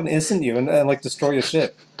going to fucking instant you and like destroy your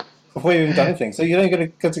shit before you've even done anything. So you don't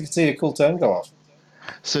get to see a cool turn go off.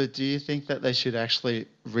 So do you think that they should actually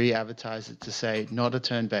re-advertise it to say not a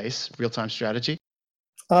turn-based real-time strategy?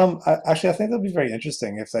 Actually, I think that'd be very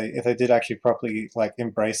interesting if they did actually properly like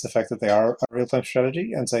embrace the fact that they are a real-time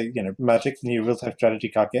strategy and say, Magic, the new real-time strategy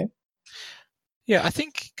card game. Yeah, I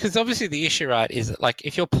think because obviously the issue, right, is that like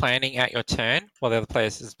if you're planning out your turn while the other player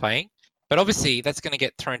is playing, but obviously that's going to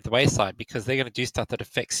get thrown to the wayside because they're going to do stuff that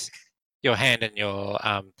affects your hand and your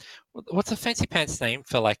what's the fancy pants name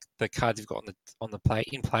for like the cards you've got on the play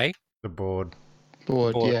in play? The board.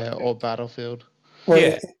 Board, yeah, or battlefield. Well,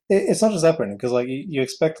 Yeah. It's not just that, Brendan, because like you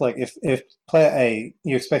expect like if player A,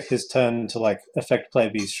 you expect his turn to like affect player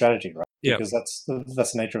B's strategy, right? Yep. Because that's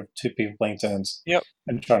the nature of two people playing turns. Yep.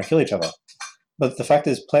 And trying to kill each other. But the fact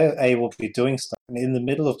is, player A will be doing stuff, and in the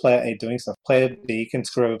middle of player A doing stuff, player B can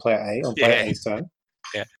screw over player A on player A's turn.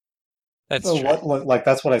 Yeah, that's so true.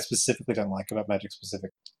 That's what I specifically don't like about Magic specific.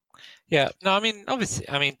 Yeah, no, I mean, obviously,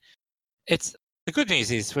 it's the good news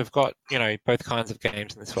is we've got both kinds of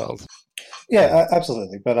games in this world. Yeah,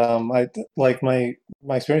 absolutely. But I like my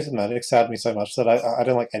experience with Magic saddened me so much that I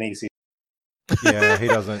don't like any season. Yeah, he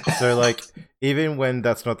doesn't. So like, even when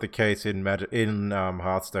that's not the case in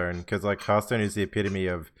Hearthstone, because like Hearthstone is the epitome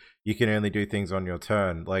of you can only do things on your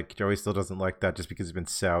turn. Like Joey still doesn't like that just because he's been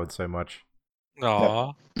soured so much.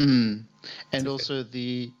 Aww. Yep. And also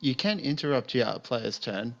you can interrupt your player's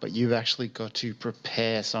turn, but you've actually got to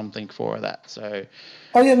prepare something for that. So,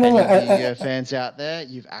 you fans out there,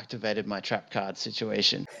 you've activated my trap card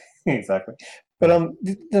situation. Exactly. But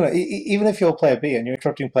even if you're player B and you're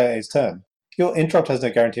interrupting player A's turn, your interrupt has no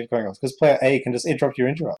guarantee of going off because player A can just interrupt your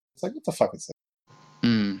interrupt. It's like, what the fuck is this?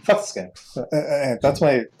 Fuck this game. That's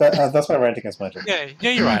my rant against Magic. Yeah,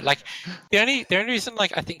 you're right. Like the only reason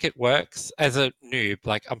like I think it works as a noob,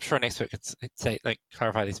 like I'm sure next week it's say like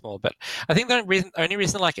clarify this more, but I think the only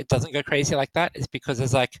reason like it doesn't go crazy like that is because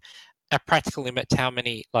there's like a practical limit to how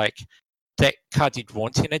many like deck cards you'd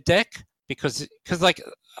want in a deck. Because like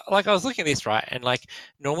I was looking at this, right, and like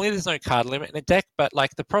normally there's no card limit in a deck, but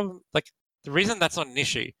like the problem, like the reason that's not an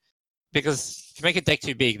issue, because if you make a deck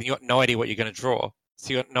too big, then you got no idea what you're going to draw.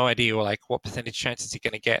 So you got no idea like what percentage chances you're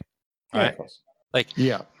going to get, right? Yeah, of course. Like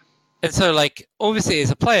yeah, and so like obviously as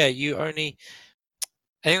a player, I think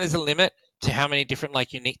there's a limit to how many different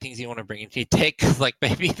like unique things you want to bring into your deck. Because like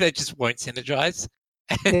maybe they just won't synergize.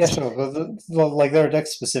 Yeah, sure. Well, like there are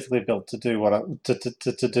decks specifically built to do what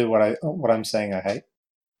I'm saying I hate.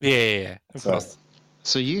 Yeah, of course.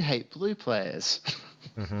 So you hate blue players.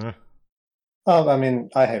 Mm-hmm. I mean,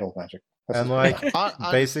 I hate all Magic. And like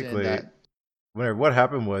basically, what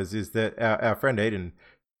happened is that our friend Aiden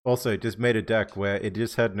also just made a deck where it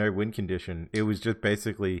just had no win condition. It was just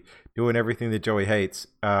basically doing everything that Joey hates.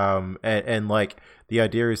 And like the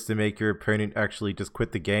idea is to make your opponent actually just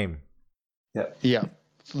quit the game. Yeah.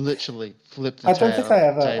 Literally flip the I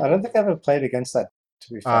don't think I ever played against that,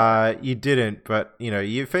 to be fair. You didn't, but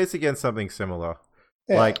you faced against something similar.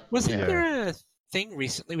 Yeah. Like wasn't there a thing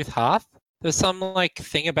recently with Hearth? There's some like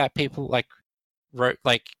thing about people like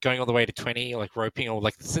going all the way to 20 or like roping or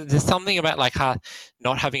like there's something about like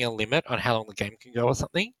not having a limit on how long the game can go or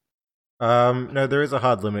something. No, there is a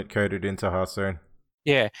hard limit coded into Hearthstone.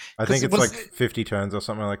 Yeah, I think it's like 50 turns or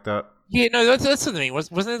something like that. Yeah, no, that's the thing.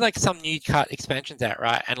 Wasn't there like some new cut expansions out,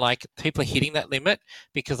 right? And like people are hitting that limit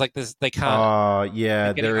because like they can't. Oh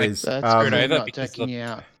yeah, there is. That's screwed over because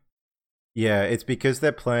out. Yeah, it's because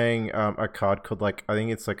they're playing a card called like I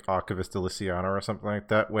think it's like Archivist Elysiana or something like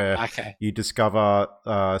that, where you discover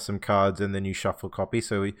some cards and then you shuffle copies.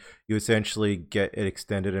 So you essentially get an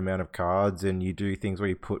extended amount of cards, and you do things where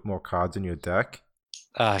you put more cards in your deck.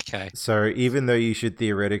 Okay. So even though you should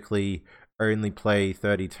theoretically only play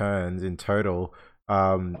 30 turns in total,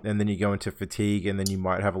 and then you go into fatigue, and then you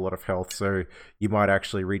might have a lot of health, so you might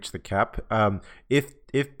actually reach the cap.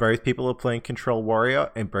 If both people are playing Control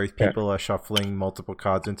Warrior and both people are shuffling multiple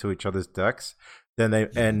cards into each other's decks,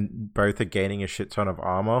 then both are gaining a shit ton of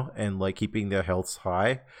armor and like keeping their healths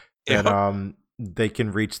high, then they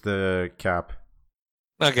can reach the cap.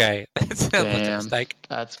 Okay, that sounds like a mistake.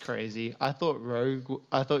 That's crazy. I thought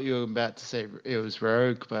you were about to say it was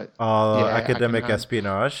Rogue, but academic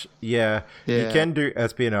espionage. Yeah, you can do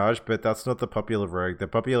espionage, but that's not the popular Rogue. The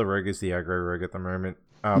popular Rogue is the aggro Rogue at the moment.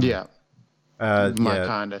 My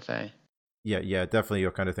kind of thing. Yeah, definitely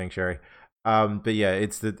your kind of thing, Sherry. But yeah,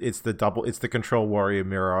 it's the Control Warrior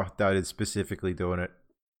mirror that is specifically doing it.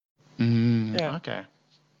 Yeah. Okay.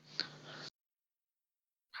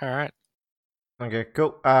 All right. Okay,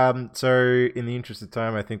 cool. So in the interest of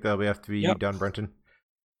time, I think that'll have to be done, Brenton.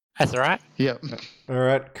 That's all right. Yep. All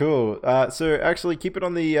right, cool. So actually, keep it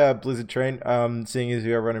on the Blizzard train. Seeing as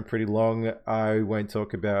we are running pretty long, I won't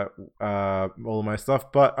talk about all of my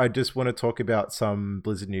stuff, but I just want to talk about some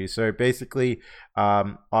Blizzard news. So basically,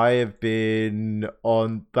 I have been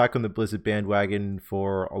back on the Blizzard bandwagon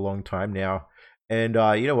for a long time now, and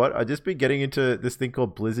you know what? I've just been getting into this thing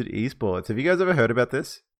called Blizzard esports. Have you guys ever heard about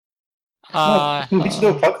this? We should do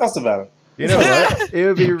a podcast about it. You know what? It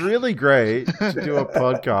would be really great to do a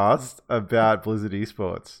podcast about Blizzard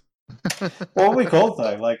esports. What would we call it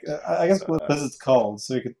though? Like, I guess Blizzard's cold,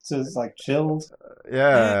 so we could just like chilled.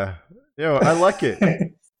 Yeah, I like it.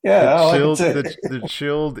 Yeah, I chilled, like it too. the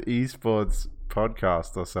chilled esports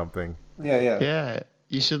podcast or something. Yeah. Yeah,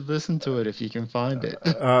 you should listen to it if you can find it.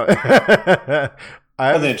 I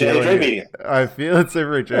have a feeling Media. I feel it's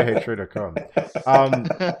over at jhatro.com.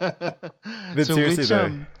 But So seriously which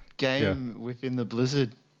though, game within the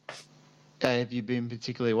Blizzard have you been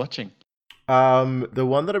particularly watching? the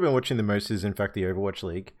one that I've been watching the most is in fact the Overwatch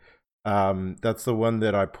League. That's the one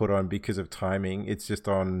that I put on because of timing. It's just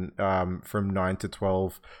on from 9 to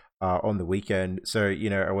 12 on the weekend. So,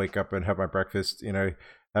 I wake up and have my breakfast,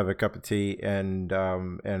 have a cup of tea and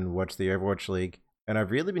watch the Overwatch League. And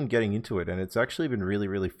I've really been getting into it, and it's actually been really,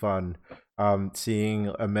 really fun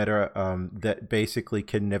seeing a meta that basically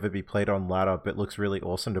can never be played on ladder but looks really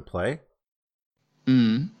awesome to play.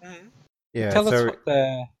 Yeah, Tell us what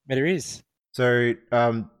the meta is. So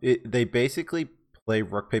they basically play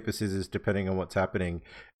rock, paper, scissors depending on what's happening.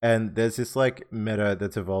 And there's this like meta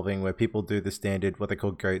that's evolving where people do the standard, what they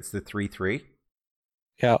call GOATs, the 3-3.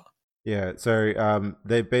 Yeah. Yeah, so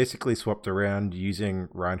they basically swapped around using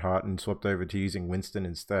Reinhardt and swapped over to using Winston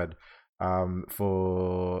instead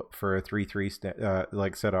for a 3-3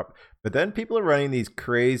 like setup. But then people are running these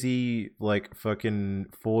crazy like fucking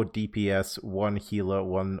 4 DPS, 1 healer,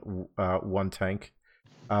 one tank.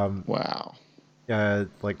 Wow.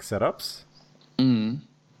 Like setups. Mm.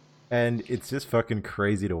 And it's just fucking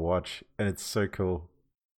crazy to watch, and it's so cool.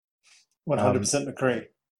 100% agree.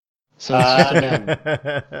 So it's just about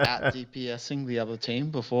out DPSing the other team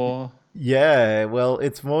before. Yeah, well,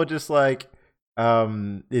 it's more just like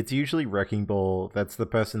it's usually Wrecking Ball. That's the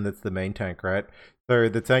person that's the main tank, right? So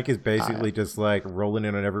the tank is basically just like rolling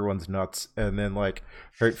in on everyone's nuts, and then like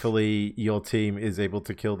hopefully your team is able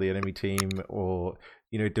to kill the enemy team or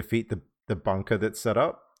defeat the bunker that's set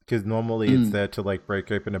up. Because normally it's there to like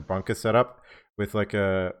break open a bunker setup with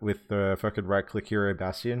the fucking right click hero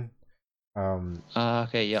Bastion.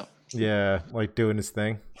 Okay, yeah. Yeah, like doing his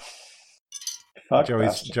thing. Fuck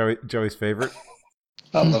Joey's favorite.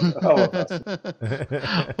 I love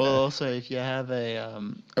that. Well, also if you have a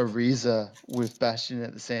Reza with Bastion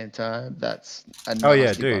at the same time, that's a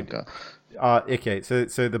nasty bunker. Okay, so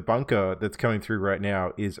the bunker that's coming through right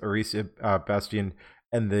now is Orisa, Bastion,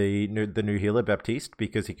 and the new healer Baptiste,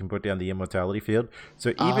 because he can put down the immortality field.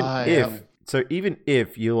 So even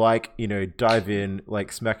if you like dive in,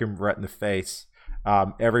 like smack him right in the face,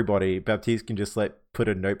 everybody, Baptiste can just like put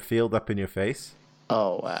a nope field up in your face.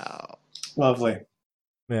 Oh wow. Lovely.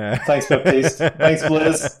 Yeah. Thanks, Baptiste. Thanks,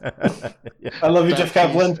 Blizz. Yeah. I love you, Jeff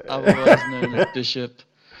Kaplan. Otherwise known as Bishop.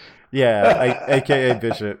 Yeah, aka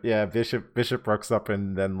Bishop. Yeah, Bishop rocks up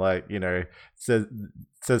and then like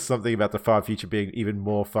says something about the far future being even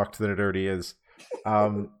more fucked than it already is,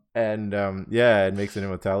 and it makes an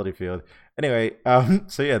immortality field. Anyway,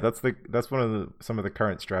 so yeah, that's one of some of the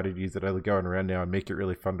current strategies that are going around now and make it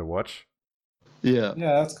really fun to watch. Yeah,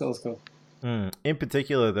 that's cool. That's cool. In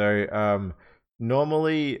particular, though,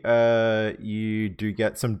 normally you do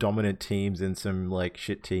get some dominant teams and some like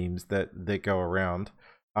shit teams that go around.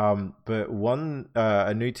 But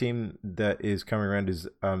a new team that is coming around is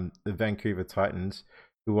the Vancouver Titans,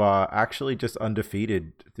 who are actually just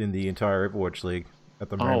undefeated in the entire Overwatch League at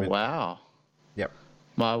the moment. Oh wow! Yep.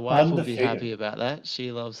 My wife will be happy about that.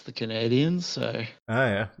 She loves the Canadians, so.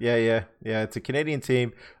 Oh yeah. It's a Canadian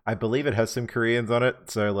team. I believe it has some Koreans on it.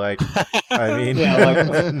 So like, I mean,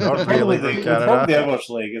 not really from Canada. The problem with the Overwatch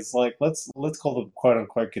League is like let's call them quote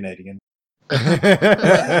unquote Canadian.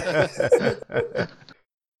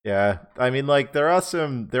 Yeah, I mean, like there are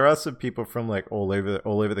some people from like all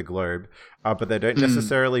over the globe, but they don't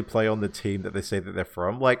necessarily play on the team that they say that they're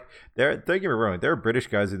from. Like, don't get me wrong, there are British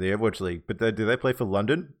guys in the Overwatch League, but do they play for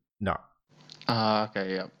London? No.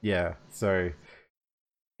 Okay, yeah. Yeah, so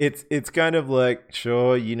it's kind of like,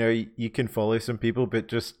 sure, you can follow some people, but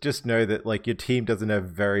just know that like your team doesn't have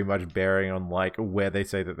very much bearing on like where they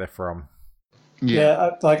say that they're from. Yeah,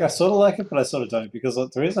 I sort of like it, but I sort of don't, because the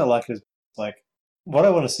reason I like it is like, what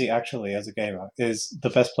I want to see actually as a gamer is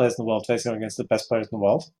the best players in the world facing against the best players in the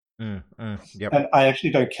world. Yep. And I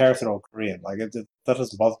actually don't care if they're all Korean. Like that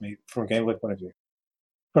doesn't bother me from a gameplay point of view.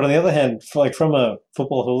 But on the other hand, from a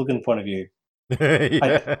football hooligan point of view,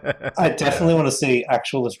 I definitely want to see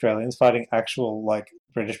actual Australians fighting actual like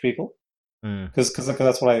British people because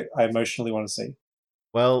that's what I emotionally want to see.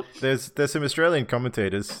 Well, there's some Australian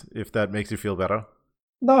commentators, if that makes you feel better.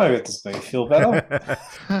 No, it doesn't make me feel better.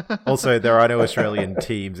 Also, there are no Australian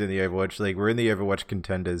teams in the Overwatch League. We're in the Overwatch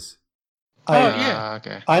contenders.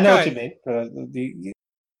 Okay. I know what you mean, but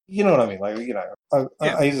you know what I mean. Like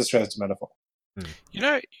I use Australia as a metaphor.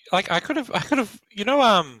 Like I could have,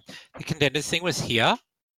 the contenders thing was here,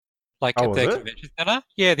 like at the convention center.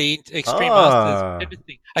 Yeah, the Extreme Masters contenders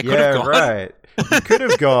thing. I could have gone. Right. You could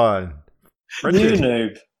have gone. You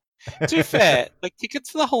noob. To be fair, like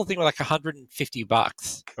tickets for the whole thing were like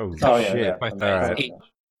 $150. Oh yeah, shit! yeah. Right. Each. And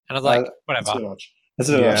I was like, whatever. That's too much. That's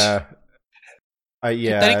too much.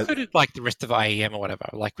 They included like the rest of IEM or whatever,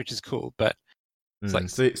 like which is cool. But it's like,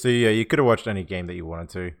 so yeah, you could have watched any game that you wanted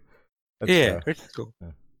to. That's which is cool.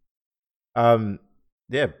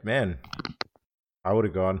 Yeah, man, I would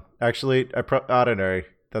have gone. Actually, I don't know.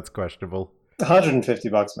 That's questionable.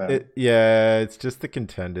 $150, man. It's just the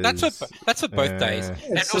contenders. That's for both days.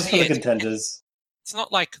 It's just for the contenders. It's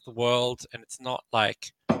not like the world, and it's not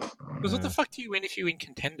like because what the fuck do you win if you win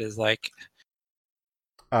contenders? Like,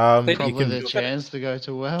 probably the chance to go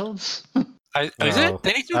to Worlds. Is it?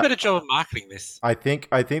 They need to do a better job of marketing this. I think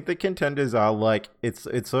the contenders are like it's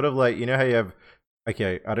sort of like, you know how you have.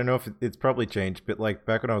 Okay, I don't know if it's probably changed, but like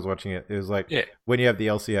back when I was watching it, it was like when you have the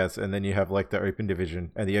LCS and then you have like the open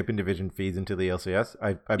division, and the open division feeds into the LCS.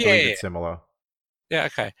 I believe it's similar. Yeah.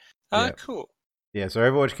 Okay. Cool. Yeah. So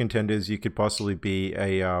Overwatch contenders, you could possibly be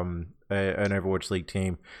an Overwatch League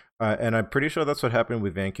team, and I'm pretty sure that's what happened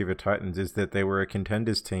with Vancouver Titans. Is that they were a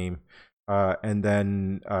contenders team, and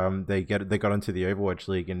then they got into the Overwatch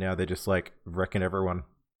League, and now they're just like wrecking everyone.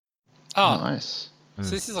 Oh, nice.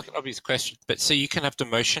 So this is like an obvious question, but so you can have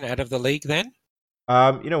demotion out of the league then?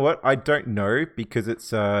 You know what? I don't know because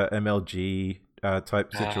it's a MLG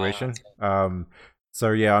type situation.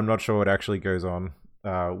 So yeah, I'm not sure what actually goes on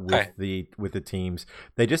with the teams.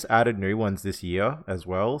 They just added new ones this year as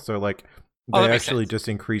well. So like they actually just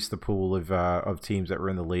increased the pool of teams that were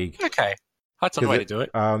in the league. Okay. That's one way to do it.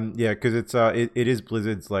 Yeah, because it's it is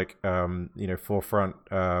Blizzard's like forefront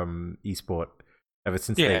esport. Ever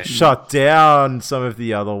since they shut down some of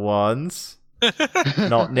the other ones,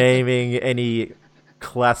 not naming any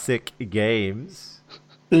classic games.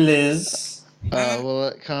 Liz. Well,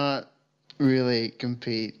 it can't really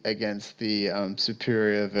compete against the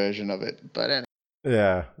superior version of it, but anyway.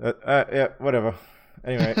 Yeah, whatever.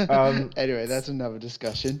 Anyway, anyway, that's another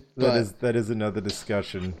discussion. That is another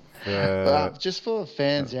discussion. Just for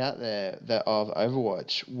fans out there of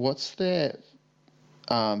Overwatch, what's their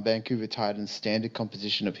Vancouver Titans standard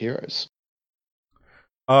composition of heroes?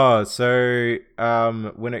 So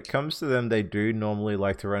when it comes to them, they do normally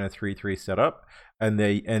like to run a 3-3 setup, and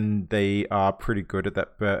they are pretty good at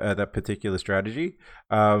that particular strategy.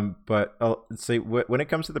 But see, when it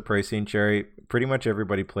comes to the pro scene, Cherry, pretty much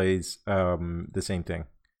everybody plays the same thing.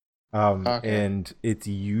 And it's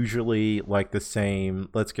usually like the same.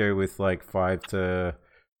 Let's go with like 5 to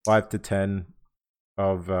 10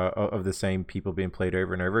 of the same people being played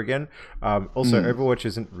over and over again. Also, Overwatch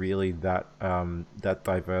isn't really that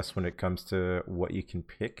diverse when it comes to what you can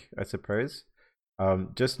pick, I suppose.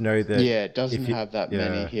 Just know that it doesn't have that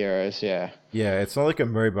many heroes. Yeah, it's not like a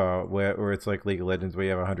MOBA where it's like League of Legends where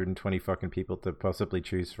you have 120 fucking people to possibly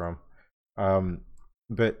choose from.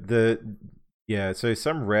 But so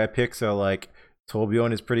some rare picks are like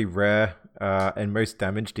Torbjorn is pretty rare, and most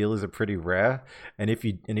damage dealers are pretty rare. And if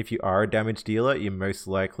you are a damage dealer, you're most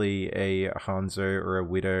likely a Hanzo or a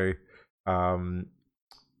Widow,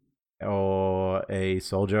 or a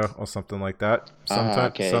Soldier or something like that.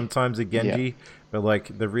 Sometimes a Genji, but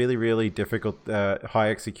like the really, really difficult, high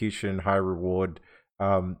execution, high reward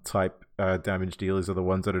type damage dealers are the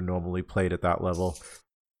ones that are normally played at that level.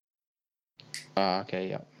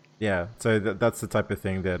 Yeah, so that's the type of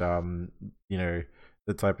thing that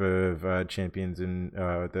the type of champions and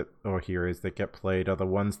or heroes that get played are the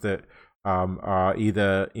ones that are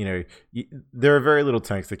either there are very little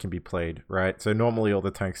tanks that can be played, right? So normally all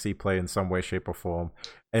the tanks see play in some way, shape, or form,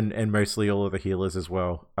 and mostly all of the healers as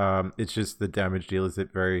well. It's just the damage dealers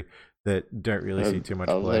that don't really see too much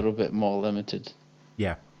play. A little bit more limited.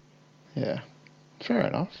 Yeah. Fair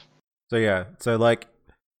enough. So like.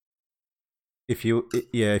 If you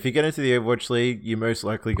get into the Overwatch League, you're most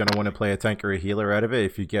likely going to want to play a tank or a healer out of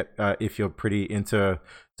it. If you're pretty into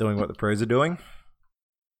doing what the pros are doing,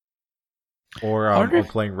 or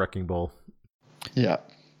playing Wrecking Ball. Yeah.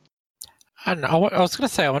 I don't know. I was going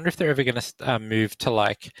to say, I wonder if they're ever going to move to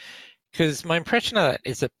like, because my impression of it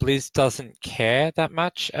is that Blizz doesn't care that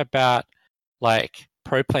much about like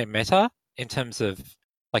pro play meta in terms of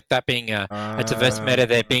like that being a diverse meta,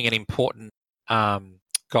 there being an important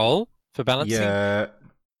goal for balancing. Yeah,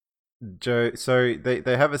 Joe. So they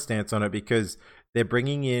have a stance on it because they're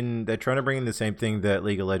trying to bring in the same thing that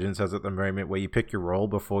League of Legends has at the moment, where you pick your role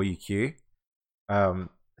before you queue.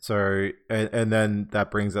 So and then that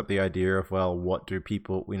brings up the idea of, well, what do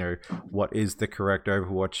people, what is the correct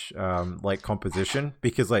Overwatch like composition?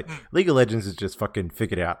 Because like League of Legends is just fucking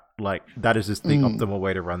figured out. Like that is just the optimal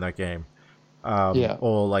way to run that game.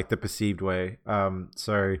 Or like the perceived way.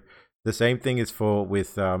 So the same thing is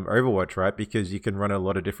with Overwatch, right? Because you can run a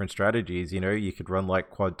lot of different strategies. You could run like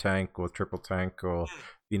quad tank or triple tank or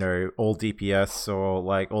all DPS or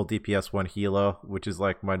like all DPS one healer, which is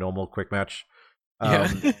like my normal quick match.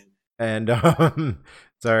 And and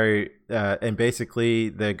basically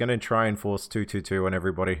they're gonna try and force 2-2-2 on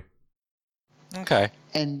everybody. Okay.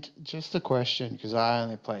 And just a question, because I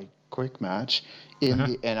only play quick match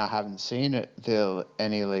and I haven't seen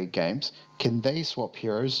any league games. Can they swap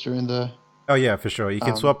heroes during the? Oh yeah, for sure. You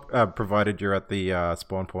can swap provided you're at the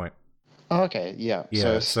spawn point. Oh, okay, yeah.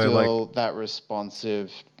 So still like, that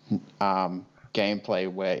responsive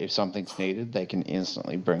gameplay where if something's needed, they can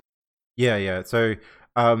instantly bring. Yeah. So,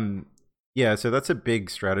 so that's a big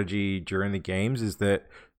strategy during the games. Is that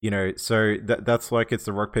so that's like it's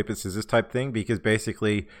the rock paper scissors type thing, because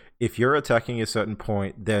basically if you're attacking a certain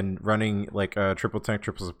point, then running like a triple tank,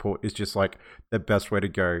 triple support is just like the best way to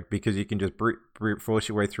go, because you can just brute force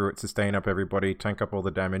your way through it, sustain up everybody, tank up all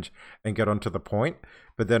the damage, and get onto the point.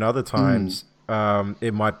 But then other times,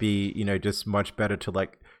 it might be just much better to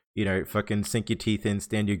like fucking sink your teeth in,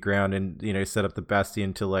 stand your ground, and set up the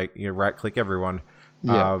bastion to like right click everyone.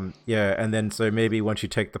 And then so maybe once you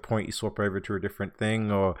take the point, you swap over to a different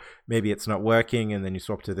thing, or maybe it's not working, and then you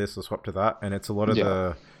swap to this or swap to that, and it's a lot of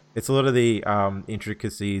the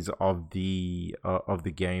intricacies of the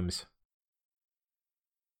games.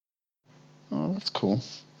 Oh, that's cool.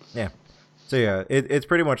 Yeah. So yeah, it's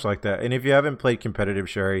pretty much like that. And if you haven't played competitive,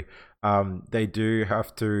 Sherry, they do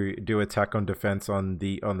have to do attack on defense on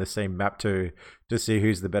the same map to see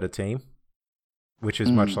who's the better team, which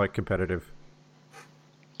is much like competitive.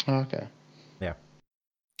 Okay. Yeah.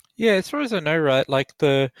 Yeah, as far as I know, right, like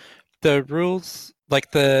the rules, like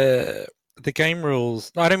the game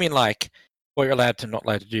rules. I don't mean like what you're allowed to, not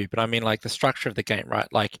allowed to do, but I mean like the structure of the game,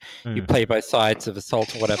 right? Like you play both sides of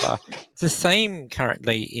assault or whatever. It's the same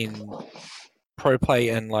currently in pro play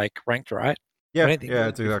and like ranked, right? Yeah,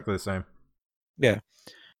 it's exactly the same. Yeah.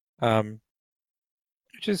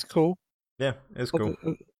 Which is cool. Yeah, it's cool.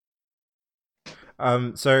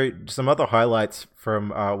 So some other highlights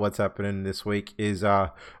from what's happening this week is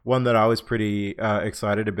one that I was pretty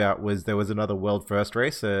excited about was there was another world first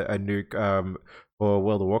race, a new for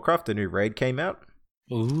World of Warcraft, a new raid came out.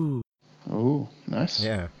 Ooh, nice.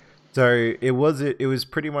 Yeah. So it was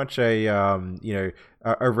pretty much a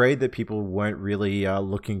a raid that people weren't really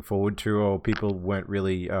looking forward to, or people weren't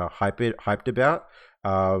really hyped about.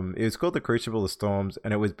 It was called the Crucible of Storms,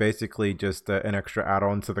 and it was basically just an extra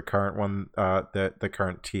add-on to the current one, the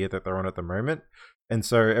current tier that they're on at the moment. And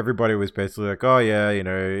so everybody was basically like, "Oh yeah,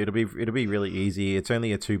 it'll be really easy. It's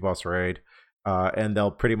only a 2-boss raid, and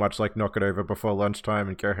they'll pretty much like knock it over before lunchtime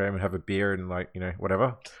and go home and have a beer and like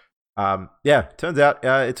whatever." Turns out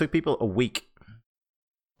it took people a week.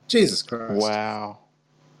 Jesus Christ! Wow.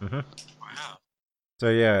 Mm-hmm. Wow. So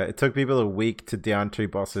yeah, it took people a week to down 2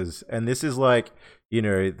 bosses, and this is like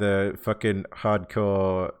the fucking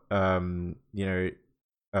hardcore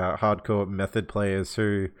hardcore method players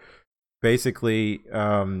who basically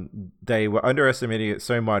they were underestimating it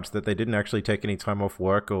so much that they didn't actually take any time off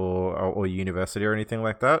work or university or anything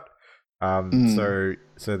like that.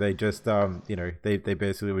 So they just they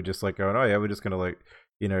basically were just like going, oh yeah, we're just gonna like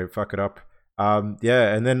fuck it up. And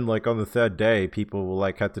then like on the third day, people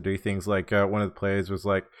like had to do things like one of the players was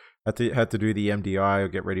like had to do the MDI or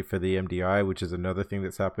get ready for the MDI, which is another thing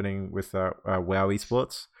that's happening with WoW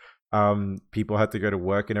esports. People had to go to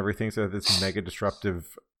work and everything, so this mega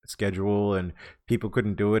disruptive schedule, and people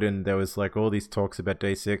couldn't do it, and there was like all these talks about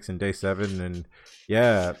day 6 and day 7, and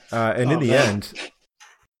in the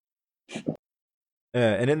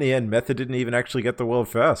end, Method didn't even actually get the world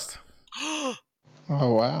first. Oh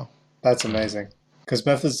wow, that's amazing. Because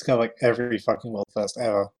Method's got like every fucking world first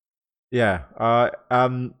ever. Yeah. For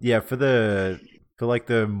like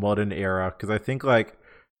the modern era, because I think like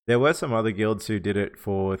there were some other guilds who did it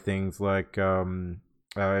for things like in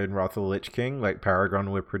Wrath of the Lich King, like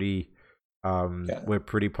Paragon were pretty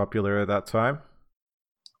popular at that time.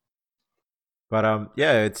 But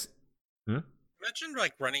yeah, it's. Imagine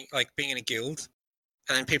like being in a guild,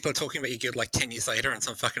 and then people are talking about your guild like 10 years later on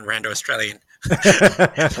some fucking rando Australian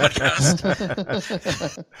podcast.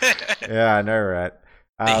 Yeah, I know, right?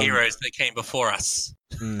 The heroes that came before us.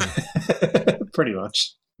 Pretty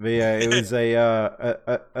much. But yeah, it was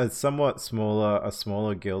a somewhat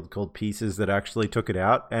smaller guild called Pieces that actually took it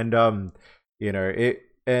out, and you know it,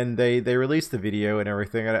 and they released the video and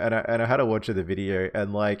everything, and I had a watch of the video,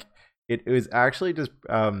 and like it was actually just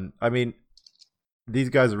I mean. These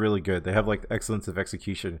guys are really good. They have like excellence of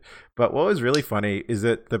execution. But what was really funny is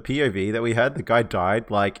that the POV that we had, the guy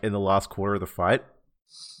died like in the last quarter of the fight.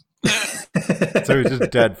 So he was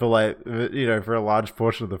just dead for like, you know, for a large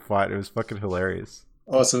portion of the fight. It was fucking hilarious.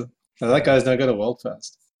 Awesome. And that guy's now got a world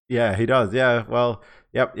first. Yeah, he does. Yeah, well,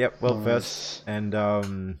 yep, world first. And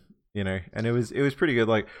you know, and it was pretty good.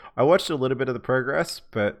 Like I watched a little bit of the progress,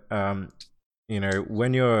 but you know,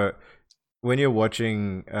 when you're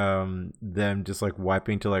watching them just like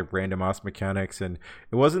wiping to like random ass mechanics, and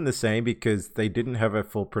it wasn't the same because they didn't have a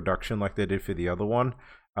full production like they did for the other one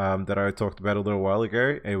that I talked about a little while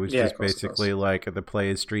ago. It was just basically like the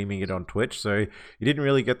players streaming it on Twitch, so you didn't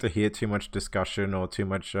really get to hear too much discussion or too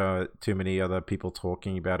many other people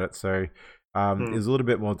talking about it. So it was a little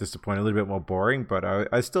bit more disappointing, a little bit more boring, but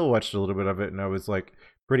I still watched a little bit of it, and I was like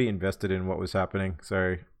pretty invested in what was happening.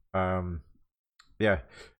 So yeah.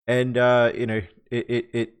 And you know,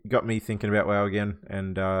 it got me thinking about WoW again,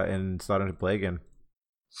 and starting to play again.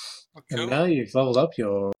 And now you've leveled up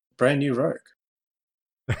your brand new rogue.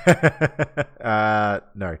 No,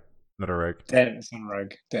 not a rogue. Damn, it's not a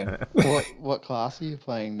rogue. Damn. What class are you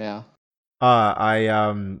playing now?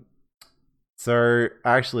 So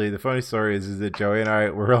actually, the funny story is that Joey and I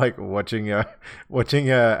were like watching a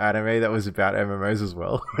anime that was about MMOs as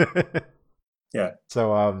well. Yeah.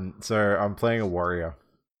 So I'm playing a warrior.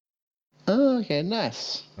 Oh, okay,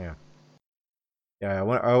 nice. Yeah, I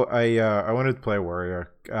wanted to play a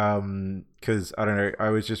warrior because I don't know, I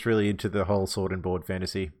was just really into the whole sword and board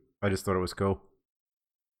fantasy. I just thought it was cool.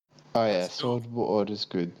 Oh yeah, sword board is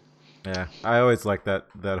good. Yeah, I always liked that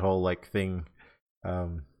whole like thing. Yeah,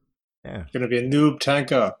 Gonna be a noob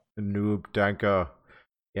tanker. Yeah, noob and tanker.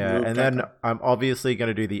 Then I'm obviously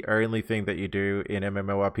gonna do the only thing that you do in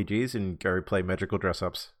MMORPGs and go play magical dress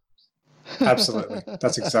ups. Absolutely.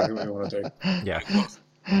 That's exactly what we want to do.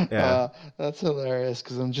 Yeah. That's hilarious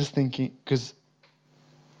because I'm just thinking, because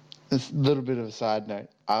it's a little bit of a side note.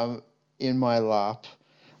 In my live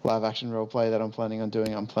action roleplay that I'm planning on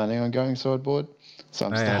doing, I'm planning on going swordboard. So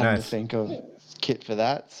I'm starting to think of kit for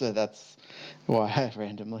that. So that's why I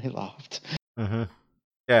randomly laughed. Mm-hmm.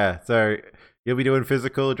 Yeah, so you'll be doing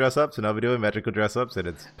physical dress ups and I'll be doing magical dress ups, and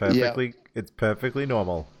it's perfectly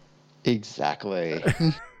normal. Exactly.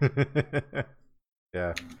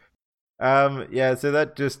 Yeah. Yeah, so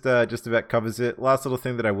that just about covers it. Last little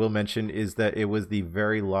thing that I will mention is that it was the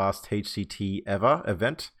very last HCT ever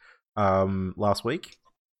event last week.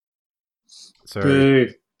 So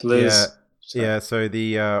yeah, so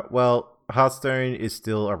the Hearthstone is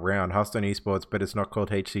still around, Hearthstone esports, but it's not called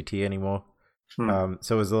HCT anymore. So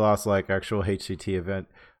it was the last like actual HCT event.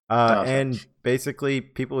 And basically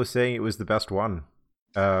people were saying it was the best one.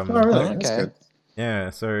 Really? Okay. That's good. Yeah,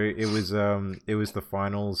 so it was the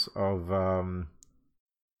finals of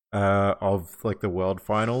like the world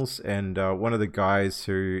finals, and one of the guys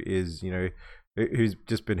who is, you know, who's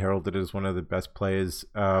just been heralded as one of the best players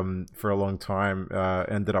for a long time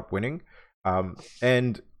ended up winning.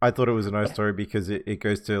 And I thought it was a nice story because it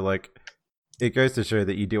goes to show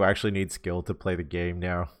that you do actually need skill to play the game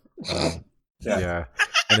now. Yeah.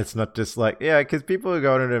 And it's not just like, because people are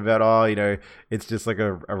going on about, oh, you know, it's just like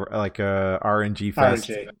a RNG fest.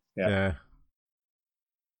 RNG, yeah.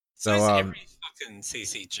 So every fucking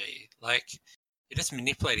CCG, like, you're just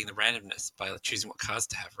manipulating the randomness by choosing what cards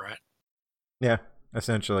to have, right? Yeah,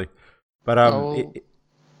 essentially. But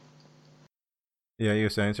yeah, you were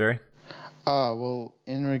saying, sorry? Oh, well,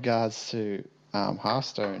 in regards to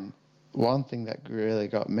Hearthstone, one thing that really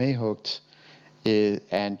got me hooked is,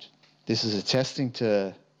 and this is attesting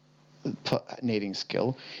to needing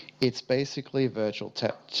skill, it's basically a virtual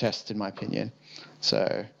chess in my opinion.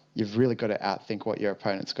 So you've really got to outthink what your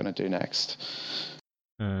opponent's going to do next.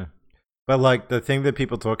 But like the thing that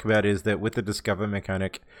people talk about is that with the discover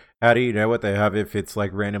mechanic, how do you know what they have if it's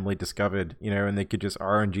like randomly discovered, you know, and they could just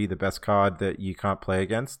RNG the best card that you can't play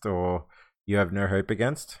against or you have no hope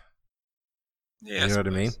against? Yeah, you know what I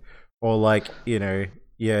mean? Or like, you know,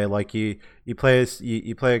 yeah, like you play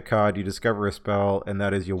a card, you discover a spell, and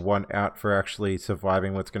that is your one out for actually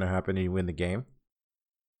surviving what's going to happen, and you win the game.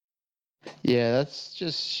 Yeah, that's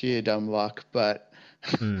just sheer dumb luck. But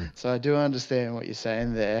So I do understand what you're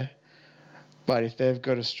saying there. But if they've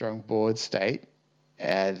got a strong board state,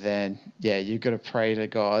 then yeah, you've got to pray to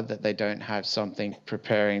God that they don't have something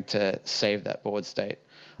preparing to save that board state.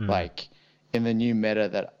 Like in the new meta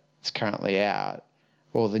that's currently out,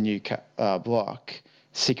 or the new block,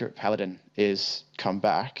 Secret Paladin is come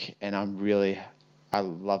back, and I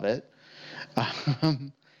love it.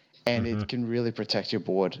 And it can really protect your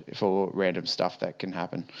board for random stuff that can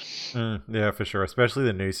happen. Yeah, for sure. Especially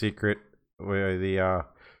the new secret where the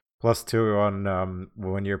 +2 on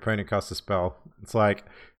when your opponent casts a spell. It's like,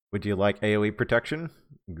 would you like AoE protection?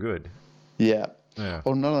 Good. Yeah. Yeah.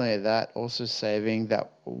 Well, not only that, also saving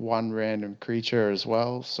that one random creature as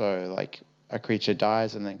well. So like a creature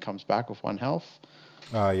dies and then comes back with 1 health.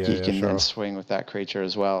 You can then swing with that creature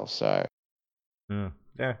as well. So yeah.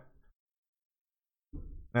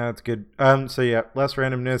 No, that's good. So yeah, less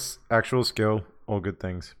randomness, actual skill, all good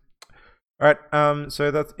things. All right.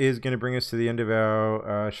 So that is going to bring us to the end of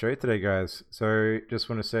our show today, guys. So just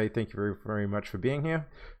want to say thank you very, very much for being here.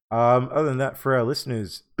 Other than that, for our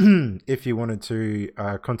listeners, if you wanted to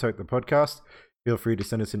contact the podcast, feel free to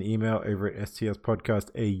send us an email over at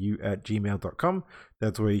stspodcastau@gmail.com.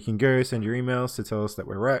 That's where you can go send your emails to tell us that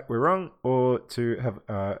we're right, we're wrong, or to have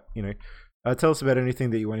tell us about anything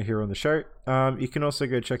that you want to hear on the show. You can also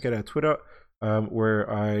go check out our Twitter,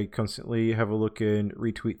 where I constantly have a look and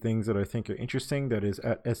retweet things that I think are interesting. That is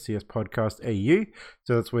at STS Podcast AU.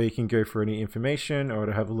 So that's where you can go for any information or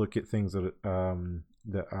to have a look at things that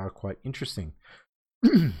are quite interesting.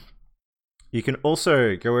 You can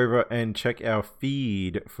also go over and check our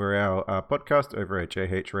feed for our podcast over at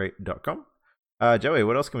jhrate.com. Joey,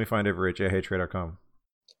 what else can we find over at jhrate.com?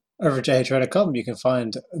 Over at jhrate.com, you can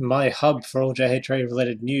find my hub for all JHRate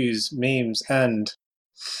related news, memes, and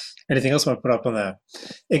anything else I want to put up on there,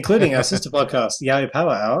 including our sister podcast, Yaoi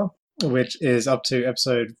Power Hour, which is up to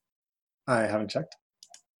episode, I haven't checked,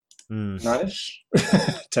 9-ish,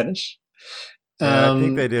 10-ish. I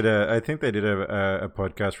think they did a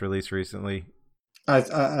podcast release recently.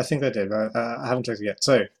 I think they did. I haven't checked it yet,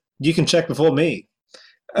 so you can check before me.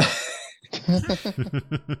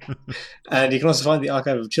 And you can also find the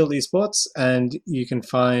archive of Chilled Esports, and you can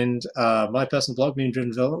find my personal blog, Meme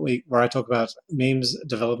Driven Development, where I talk about memes,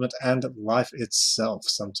 development, and life itself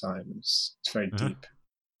sometimes. It's very deep.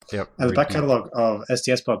 Yep. And the back catalogue of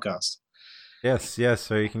STS Podcast. Yes.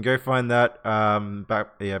 So you can go find that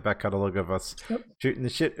back catalogue of us shooting the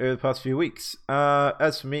shit over the past few weeks.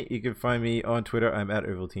 As for me, you can find me on Twitter. I'm at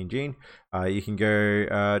OvalteenGene. You can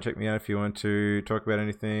go check me out if you want to talk about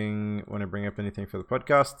anything, want to bring up anything for the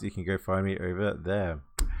podcast. You can go find me over there.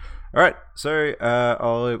 All right, so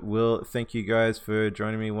I will thank you guys for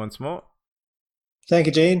joining me once more. Thank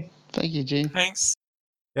you, Gene. Thank you, Gene. Thanks.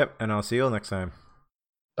 Yep, and I'll see you all next time.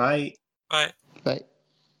 Bye. Bye. Bye.